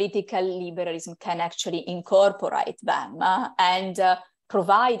political liberalism can actually incorporate them and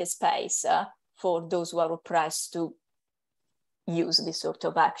provide a space for those who are oppressed to use this sort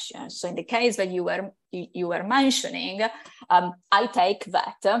of action. So in the case that you were mentioning, I take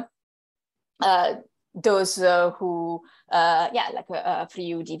that those who, like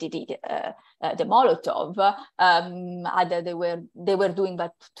Friuli, the Molotov, either they were doing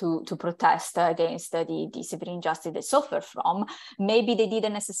that to protest against the severe injustice they suffer from. Maybe they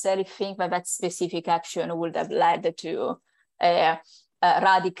didn't necessarily think that specific action would have led to a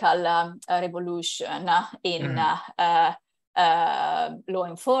radical revolution in law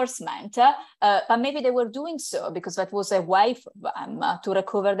enforcement, but maybe they were doing so because that was a way for them to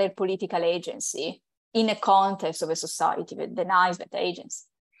recover their political agency in a context of a society that denies that agency.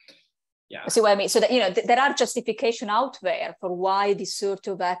 Yeah. See what I mean? So that, there are justification out there for why these sort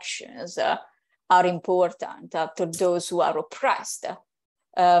of actions are important to those who are oppressed.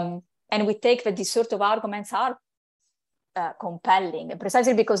 And we take that these sort of arguments are compelling, and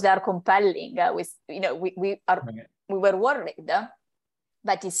precisely because they are compelling, we were worried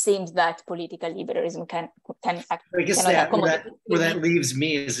but it seems that political liberalism can I guess where that leaves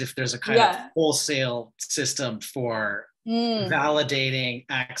me is if there's a kind of wholesale system for validating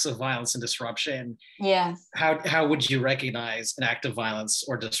acts of violence and disruption. Yeah. How would you recognize an act of violence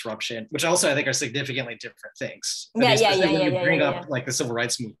or disruption, which also I think are significantly different things. When you bring up like the civil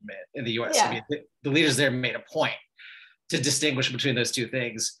rights movement in the US, I mean, the leaders there made a point to distinguish between those two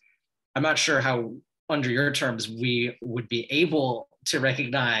things. I'm not sure how, under your terms, we would be able to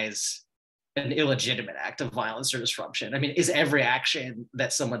recognize an illegitimate act of violence or disruption. I mean, is every action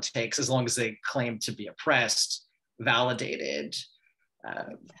that someone takes, as long as they claim to be oppressed, validated?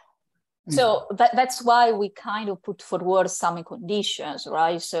 So that's why we kind of put forward some conditions,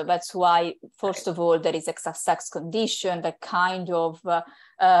 right? So that's why, first of all, there is excess sex condition that kind of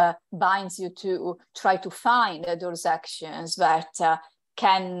binds you to try to find those actions that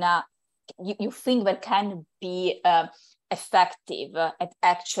you think that can be effective at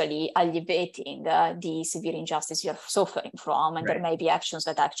actually alleviating the severe injustice you're suffering from. And there may be actions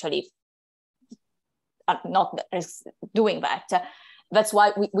that actually are not doing that. That's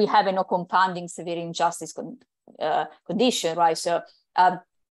why we have a no compounding severe injustice condition, right? So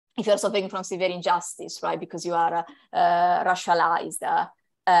if you're suffering from severe injustice, right, because you are racialized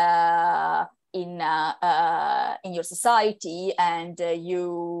in your society, and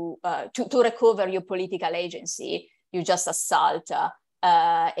you to recover your political agency, you just assault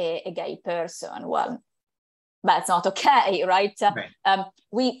a gay person. Well, that's not okay, right? I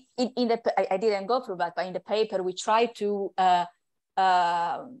didn't go through that, but in the paper we try to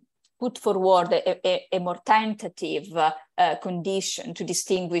put forward a more tentative condition to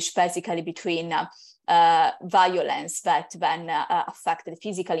distinguish basically between violence that then affect the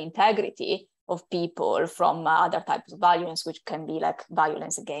physical integrity of people from other types of violence, which can be like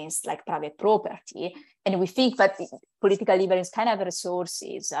violence against like private property. And we think that political liberalism can have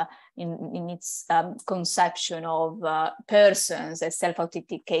resources in its conception of persons as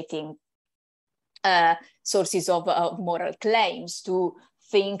self-authenticating sources of moral claims, to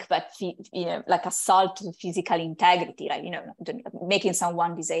think that, like assault to physical integrity, like, making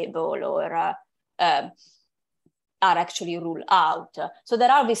someone disabled or are actually ruled out. So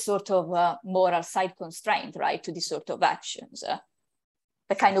there are this sort of moral side constraint, right, to these sort of actions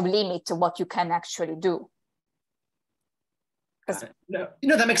that kind of limit what you can actually do. No,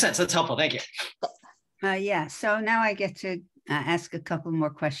 that makes sense. That's helpful. Thank you. So now I get to ask a couple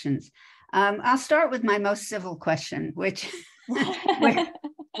more questions. I'll start with my most civil question, which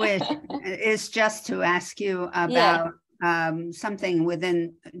is just to ask you about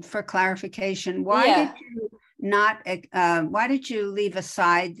something for clarification. Why did you leave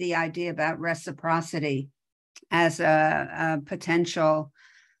aside the idea about reciprocity as a potential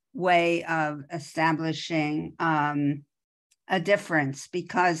way of establishing a difference?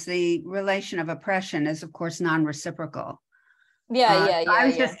 Because the relation of oppression is, of course, non-reciprocal. I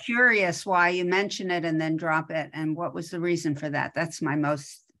was just curious why you mention it and then drop it, and what was the reason for that? That's the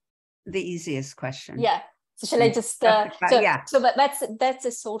easiest question. Yeah. So shall I just, but that's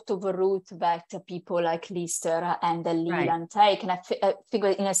a sort of a route that people like Lister and Leland take. And I figure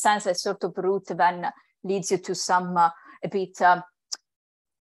in a sense, a sort of route then leads you to some a bit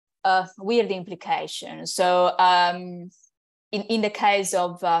weird implications. So in the case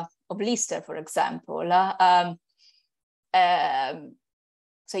of Lister, for example,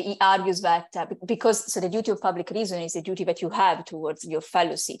 so he argues that because the duty of public reason is a duty that you have towards your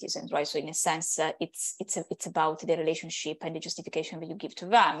fellow citizens, right? So in a sense, it's about the relationship and the justification that you give to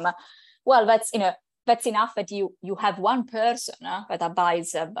them. Well, that's enough that you have one person that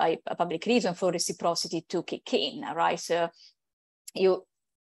abides by a public reason for reciprocity to kick in, right? So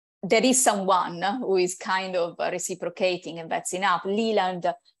there is someone who is kind of reciprocating, and that's enough.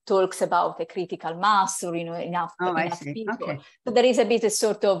 Leland talks about a critical mass, or enough people. Okay. So there is a bit of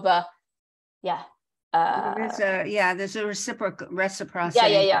sort of there's a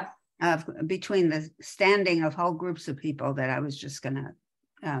reciprocity between the standing of whole groups of people that I was just gonna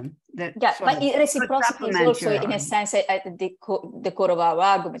but reciprocity is also in a sense at the core of our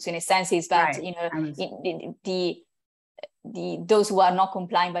arguments. In a sense, is that those who are not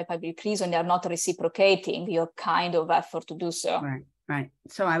complying by public reason, they are not reciprocating your kind of effort to do so. Right.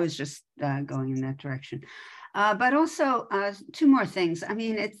 So I was just going in that direction. But also two more things. I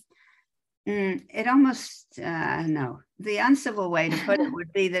mean, it almost, the uncivil way to put it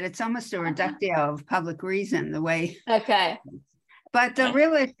would be that it's almost a reductio of public reason, the way. Okay. But the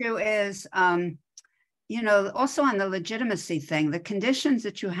real issue is, also on the legitimacy thing, the conditions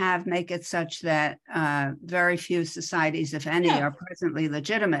that you have make it such that very few societies, if any, are presently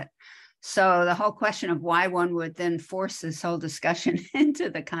legitimate. So the whole question of why one would then force this whole discussion into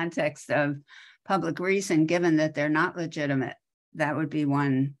the context of public reason, given that they're not legitimate, that would be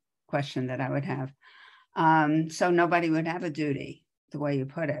one question that I would have. So nobody would have a duty, the way you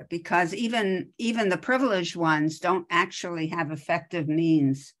put it, because even the privileged ones don't actually have effective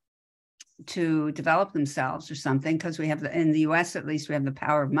means to develop themselves or something, because we have in the US, at least, we have the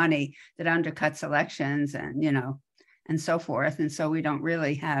power of money that undercuts elections and, and so forth. And so we don't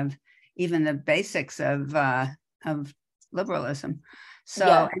really have even the basics of liberalism.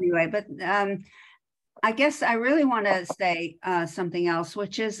 So anyway, but I guess I really want to say something else,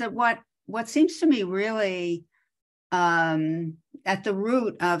 which is that what seems to me really at the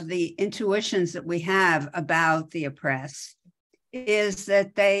root of the intuitions that we have about the oppressed is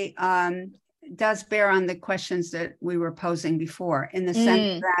that they does bear on the questions that we were posing before, in the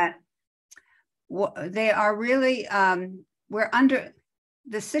sense that they are really,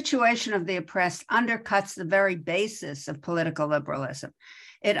 the situation of the oppressed undercuts the very basis of political liberalism.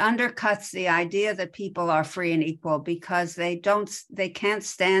 It undercuts the idea that people are free and equal because they can't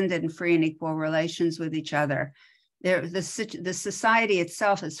stand in free and equal relations with each other. The society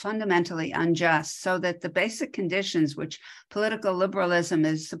itself is fundamentally unjust, so that the basic conditions which political liberalism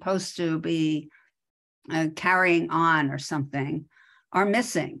is supposed to be carrying on or something are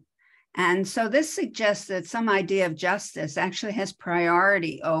missing. And so this suggests that some idea of justice actually has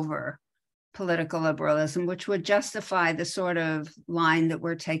priority over political liberalism, which would justify the sort of line that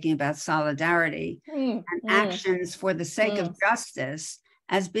we're taking about solidarity and actions for the sake of justice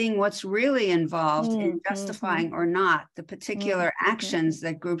as being what's really involved in justifying or not the particular actions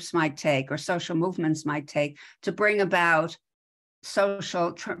that groups might take or social movements might take to bring about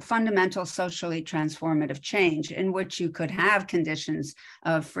fundamental socially transformative change, in which you could have conditions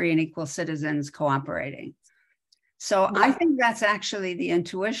of free and equal citizens cooperating. So I think that's actually the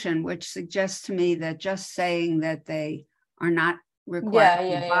intuition, which suggests to me that just saying that they are not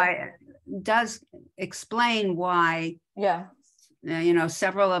required to buy it does explain why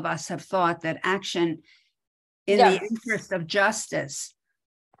several of us have thought that action in the interest of justice,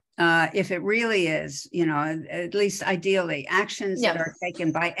 if it really is, at least ideally, actions that are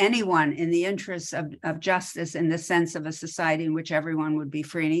taken by anyone in the interests of justice, in the sense of a society in which everyone would be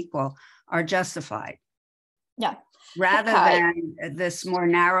free and equal, are justified. Rather than this more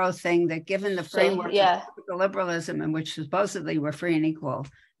narrow thing that, given the framework of political liberalism, in which supposedly we're free and equal,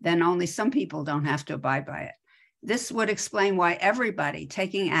 then only some people don't have to abide by it. This would explain why everybody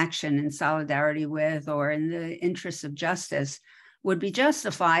taking action in solidarity with or in the interests of justice would be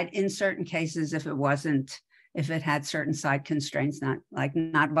justified in certain cases if it had certain side constraints,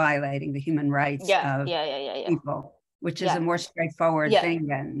 not violating the human rights of people, which is a more straightforward thing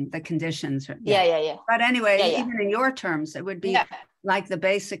than the conditions. But anyway, even in your terms, it would be like the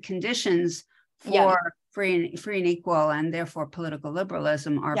basic conditions for free and equal, and therefore political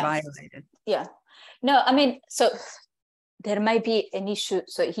liberalism, are violated. No, I mean, so there might be an issue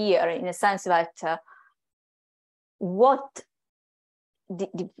here in the sense that what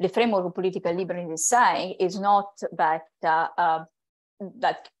the framework of political liberalism is saying is not that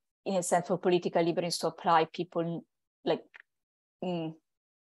that in a sense for political liberalism to apply people like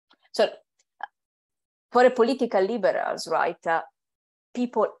so for a political liberals, right?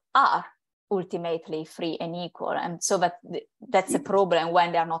 People are ultimately free and equal, and so that's a problem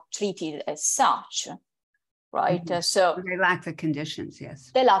when they are not treated as such, right? Mm-hmm. So they lack the conditions.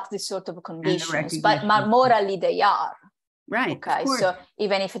 Yes, they lack this sort of conditions, but morally they are. Right. Okay. So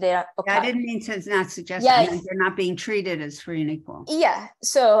even if they are, okay. Yeah, I didn't mean to not suggest that. They're not being treated as free and equal. Yeah.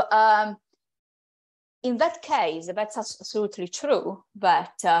 So in that case, that's absolutely true.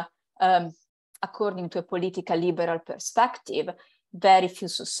 But according to a political liberal perspective, very few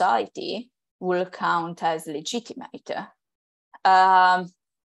society will count as legitimate. I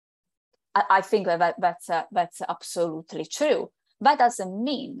think that's absolutely true. That doesn't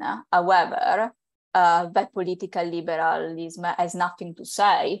mean, however, that political liberalism has nothing to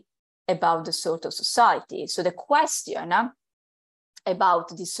say about the sort of society. So the question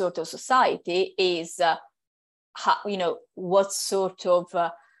about this sort of society is, how, what sort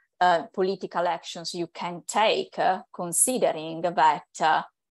of political actions you can take, considering that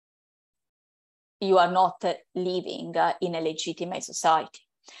you are not living in a legitimate society.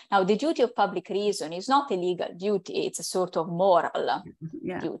 Now, the duty of public reason is not a legal duty, it's a sort of moral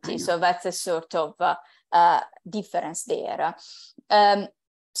duty. So that's a sort of difference there.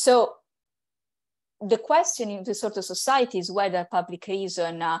 So the question in this sort of society is whether public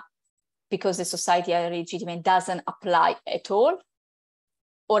reason, because the society are legitimate, doesn't apply at all,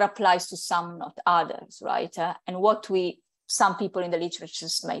 or applies to some, not others, right? And what some people in the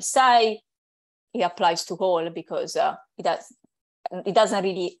literatures may say, it applies to all because it doesn't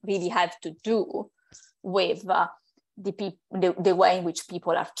really have to do with the way in which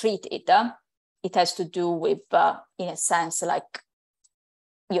people are treated. It has to do with, in a sense, like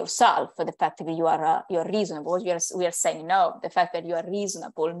yourself, the fact that you are reasonable. We are saying no. The fact that you are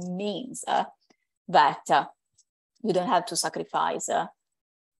reasonable means that you don't have to sacrifice.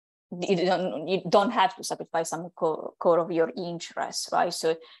 You don't have to sacrifice some core of your interests, right?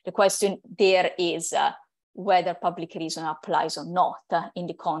 So the question there is whether public reason applies or not in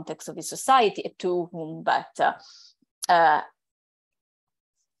the context of the society, to whom, but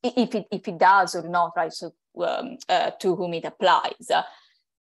if it does or not, right? So to whom it applies.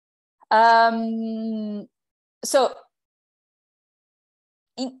 So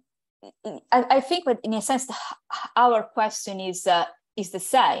I think that in a sense, our question is the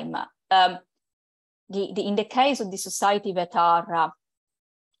same. In the case of the society that are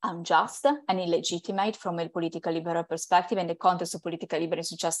unjust and illegitimate from a political liberal perspective, and the context of political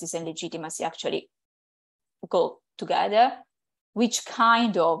liberalism, justice and legitimacy actually go together, which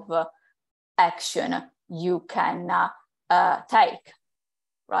kind of action you can take,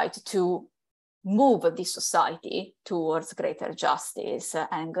 right, to move this society towards greater justice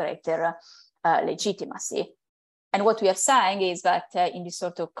and greater legitimacy. And what we are saying is that in this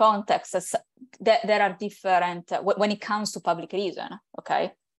sort of context, there are different, when it comes to public reason,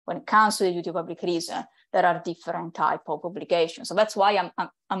 okay? When it comes to the duty of public reason, there are different type of obligations. So that's why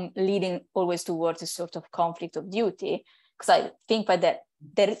I'm leading always towards a sort of conflict of duty, because I think that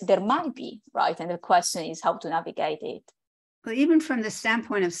there might be, right? And the question is how to navigate it. Well, even from the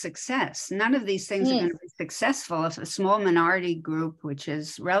standpoint of success, none of these things are going to be successful if a small minority group, which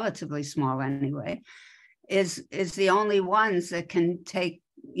is relatively small anyway, is the only ones that can take,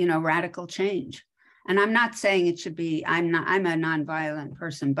 radical change. And I'm not saying it should be, I'm a nonviolent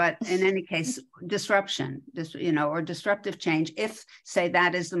person, but in any case, disruption, or disruptive change, if, say,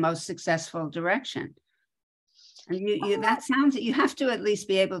 that is the most successful direction. And that sounds, you have to at least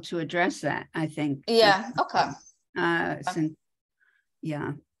be able to address that, I think. Yeah, okay.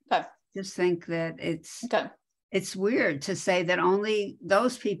 Just think that it's weird to say that only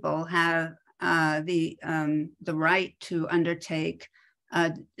those people have the right to undertake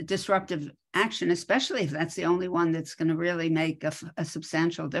disruptive action, especially if that's the only one that's going to really make a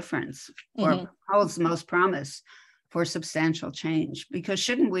substantial difference or holds the most promise for substantial change. Because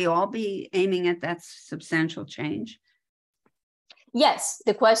shouldn't we all be aiming at that substantial change? Yes,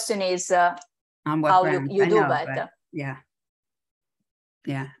 the question is on what how grounds? you do that. Yeah,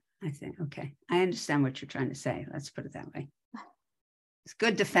 I think, okay. I understand what you're trying to say. Let's put it that way. It's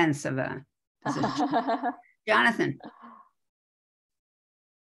good defense of a position. Jonathan.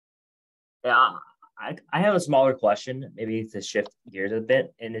 Yeah, I have a smaller question, maybe to shift gears a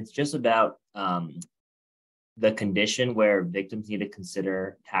bit, and it's just about the condition where victims need to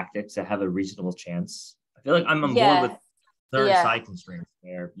consider tactics that have a reasonable chance. I feel like I'm on board with third side constraints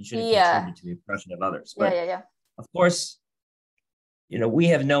where you shouldn't contribute to the oppression of others. But of course, we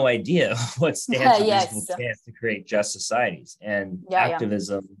have no idea what stands a Yes. reasonable chance to create just societies. And Yeah,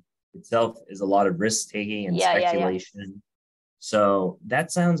 activism itself is a lot of risk-taking and Yeah, yeah, yeah. speculation. So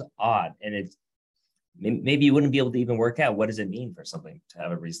that sounds odd. And it's maybe you wouldn't be able to even work out what does it mean for something to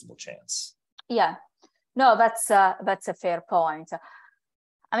have a reasonable chance. Yeah, no, that's a fair point.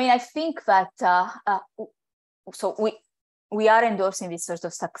 I mean, I think that so we are endorsing this sort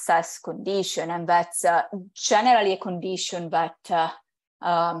of success condition, and that's generally a condition that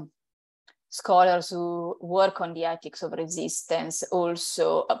scholars who work on the ethics of resistance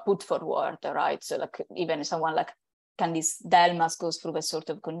also put forward, right? So like even someone like Candice Delmas goes through a sort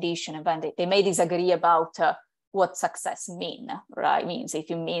of condition, and then they may disagree about what success means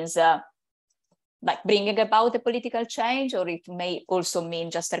if it means like bringing about a political change, or it may also mean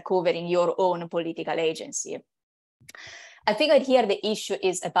just recovering your own political agency. I think that here the issue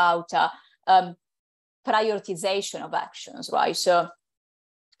is about prioritization of actions, right? So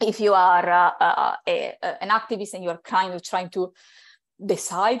if you are an activist and you're kind of trying to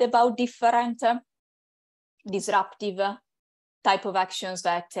decide about different disruptive type of actions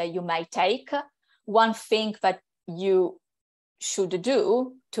that you may take, one thing that you should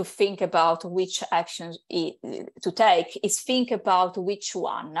do to think about which actions to take is think about which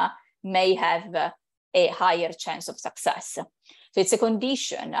one may have a higher chance of success. So it's a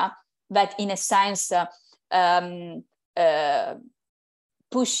condition that in a sense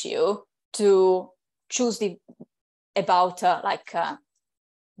push you to choose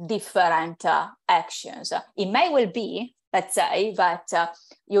different actions. It may well be, let's say, that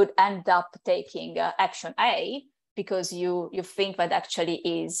you'd end up taking action A because you think that actually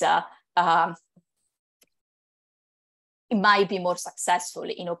is it might be more successful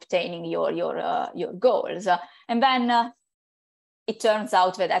in obtaining your goals, and then it turns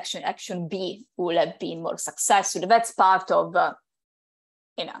out that action B will have been more successful. That's part of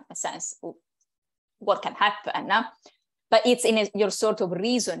in a sense what can happen, but it's in your sort of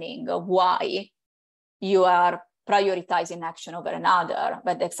reasoning of why you are prioritizing action over another,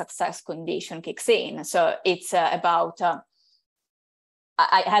 but the success condition kicks in. So it's about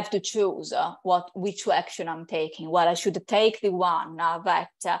I have to choose which action I'm taking. Well, I should take the one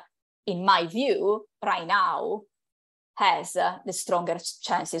that, in my view, right now, has the strongest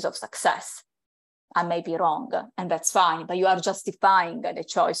chances of success. I may be wrong, and that's fine, but you are justifying the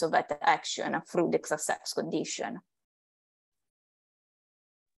choice of that action through the success condition.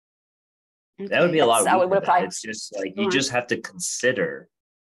 That would be a lot of It's just like you just have to consider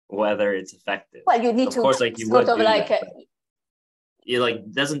whether it's effective. Well, you need of to course, like you sort would of do like that, it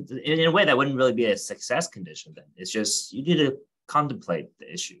like doesn't in a way that wouldn't really be a success condition. Then it's just you need to contemplate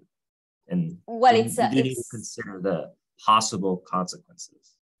the issue, and well, you do need to consider the possible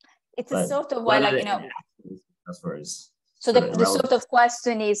consequences. It's a sort of way, like as far as so the sort of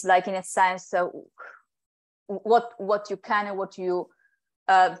question is like in a sense what you can and what you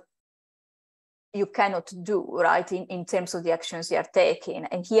cannot do, right, in terms of the actions you are taking.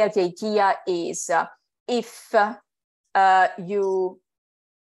 And here the idea is if you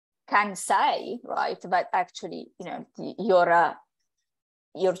can say, right, that actually,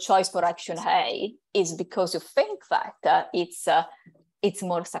 your choice for action A is because you think that it's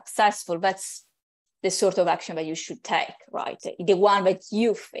more successful. That's the sort of action that you should take, right? The one that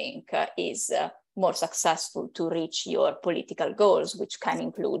you think is more successful to reach your political goals, which can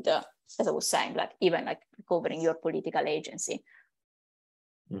include, as I was saying, like even like recovering your political agency.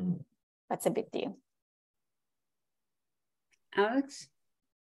 Mm-hmm. That's a big deal. Alex?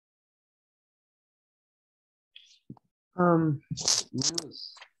 Mine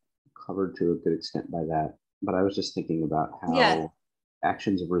was covered to a good extent by that, but I was just thinking about how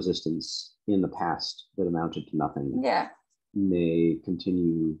actions of resistance in the past that amounted to nothing may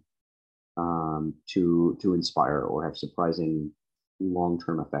continue to inspire or have surprising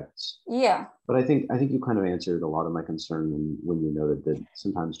long-term effects. Yeah. But I think you kind of answered a lot of my concern when you noted that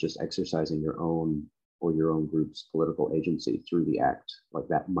sometimes just exercising your own or your own group's political agency through the act, like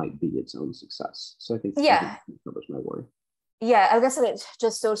that might be its own success. So I think that covers my worry. Yeah, I guess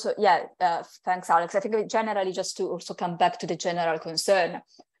just also, thanks, Alex. I think generally, just to also come back to the general concern,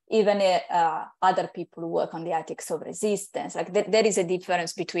 even other people who work on the ethics of resistance, like there is a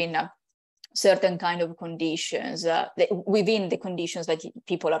difference between certain kind of conditions within the conditions that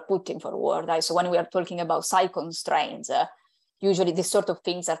people are putting forward. Right? So when we are talking about side constraints, usually these sort of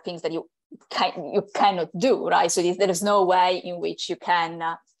things are things that you cannot do, right? So there is no way in which you can,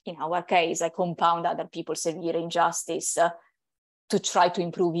 in our case, like compound other people's severe injustice to try to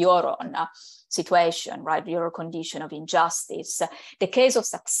improve your own situation, right? Your condition of injustice, the case of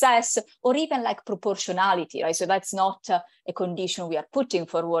success, or even like proportionality, right? So that's not a condition we are putting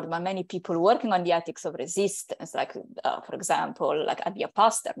forward, but many people working on the ethics of resistance, like for example, like Abia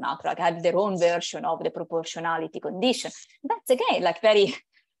Pasternak, like have their own version of the proportionality condition. That's again like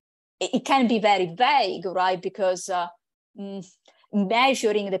it can be very vague, right? Because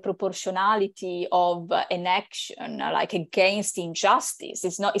measuring the proportionality of an action like against injustice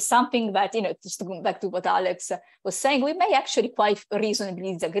is something that, just to go back to what Alex was saying, we may actually quite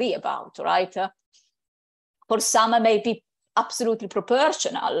reasonably disagree about, right? For some, it may be absolutely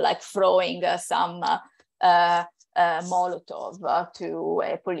proportional, like throwing some Molotov to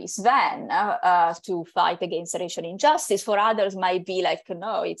a police van to fight against racial injustice. For others, might be like,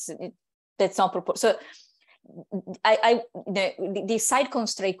 no, that's not proportional. So the side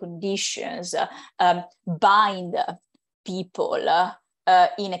constraint conditions bind people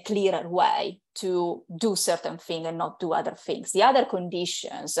in a clearer way to do certain things and not do other things. The other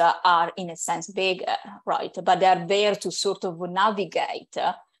conditions are in a sense bigger, right? But they're there to sort of navigate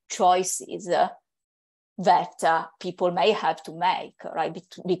choices that people may have to make, right,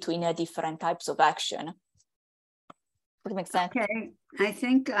 between different types of action. Does it make sense? Okay, I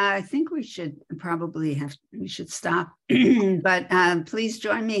think we should stop. But please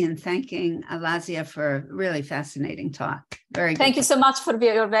join me in thanking Alasia for a really fascinating talk. Very good. Thank you so much for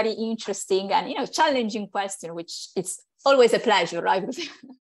your very interesting and challenging question, which it's always a pleasure, right?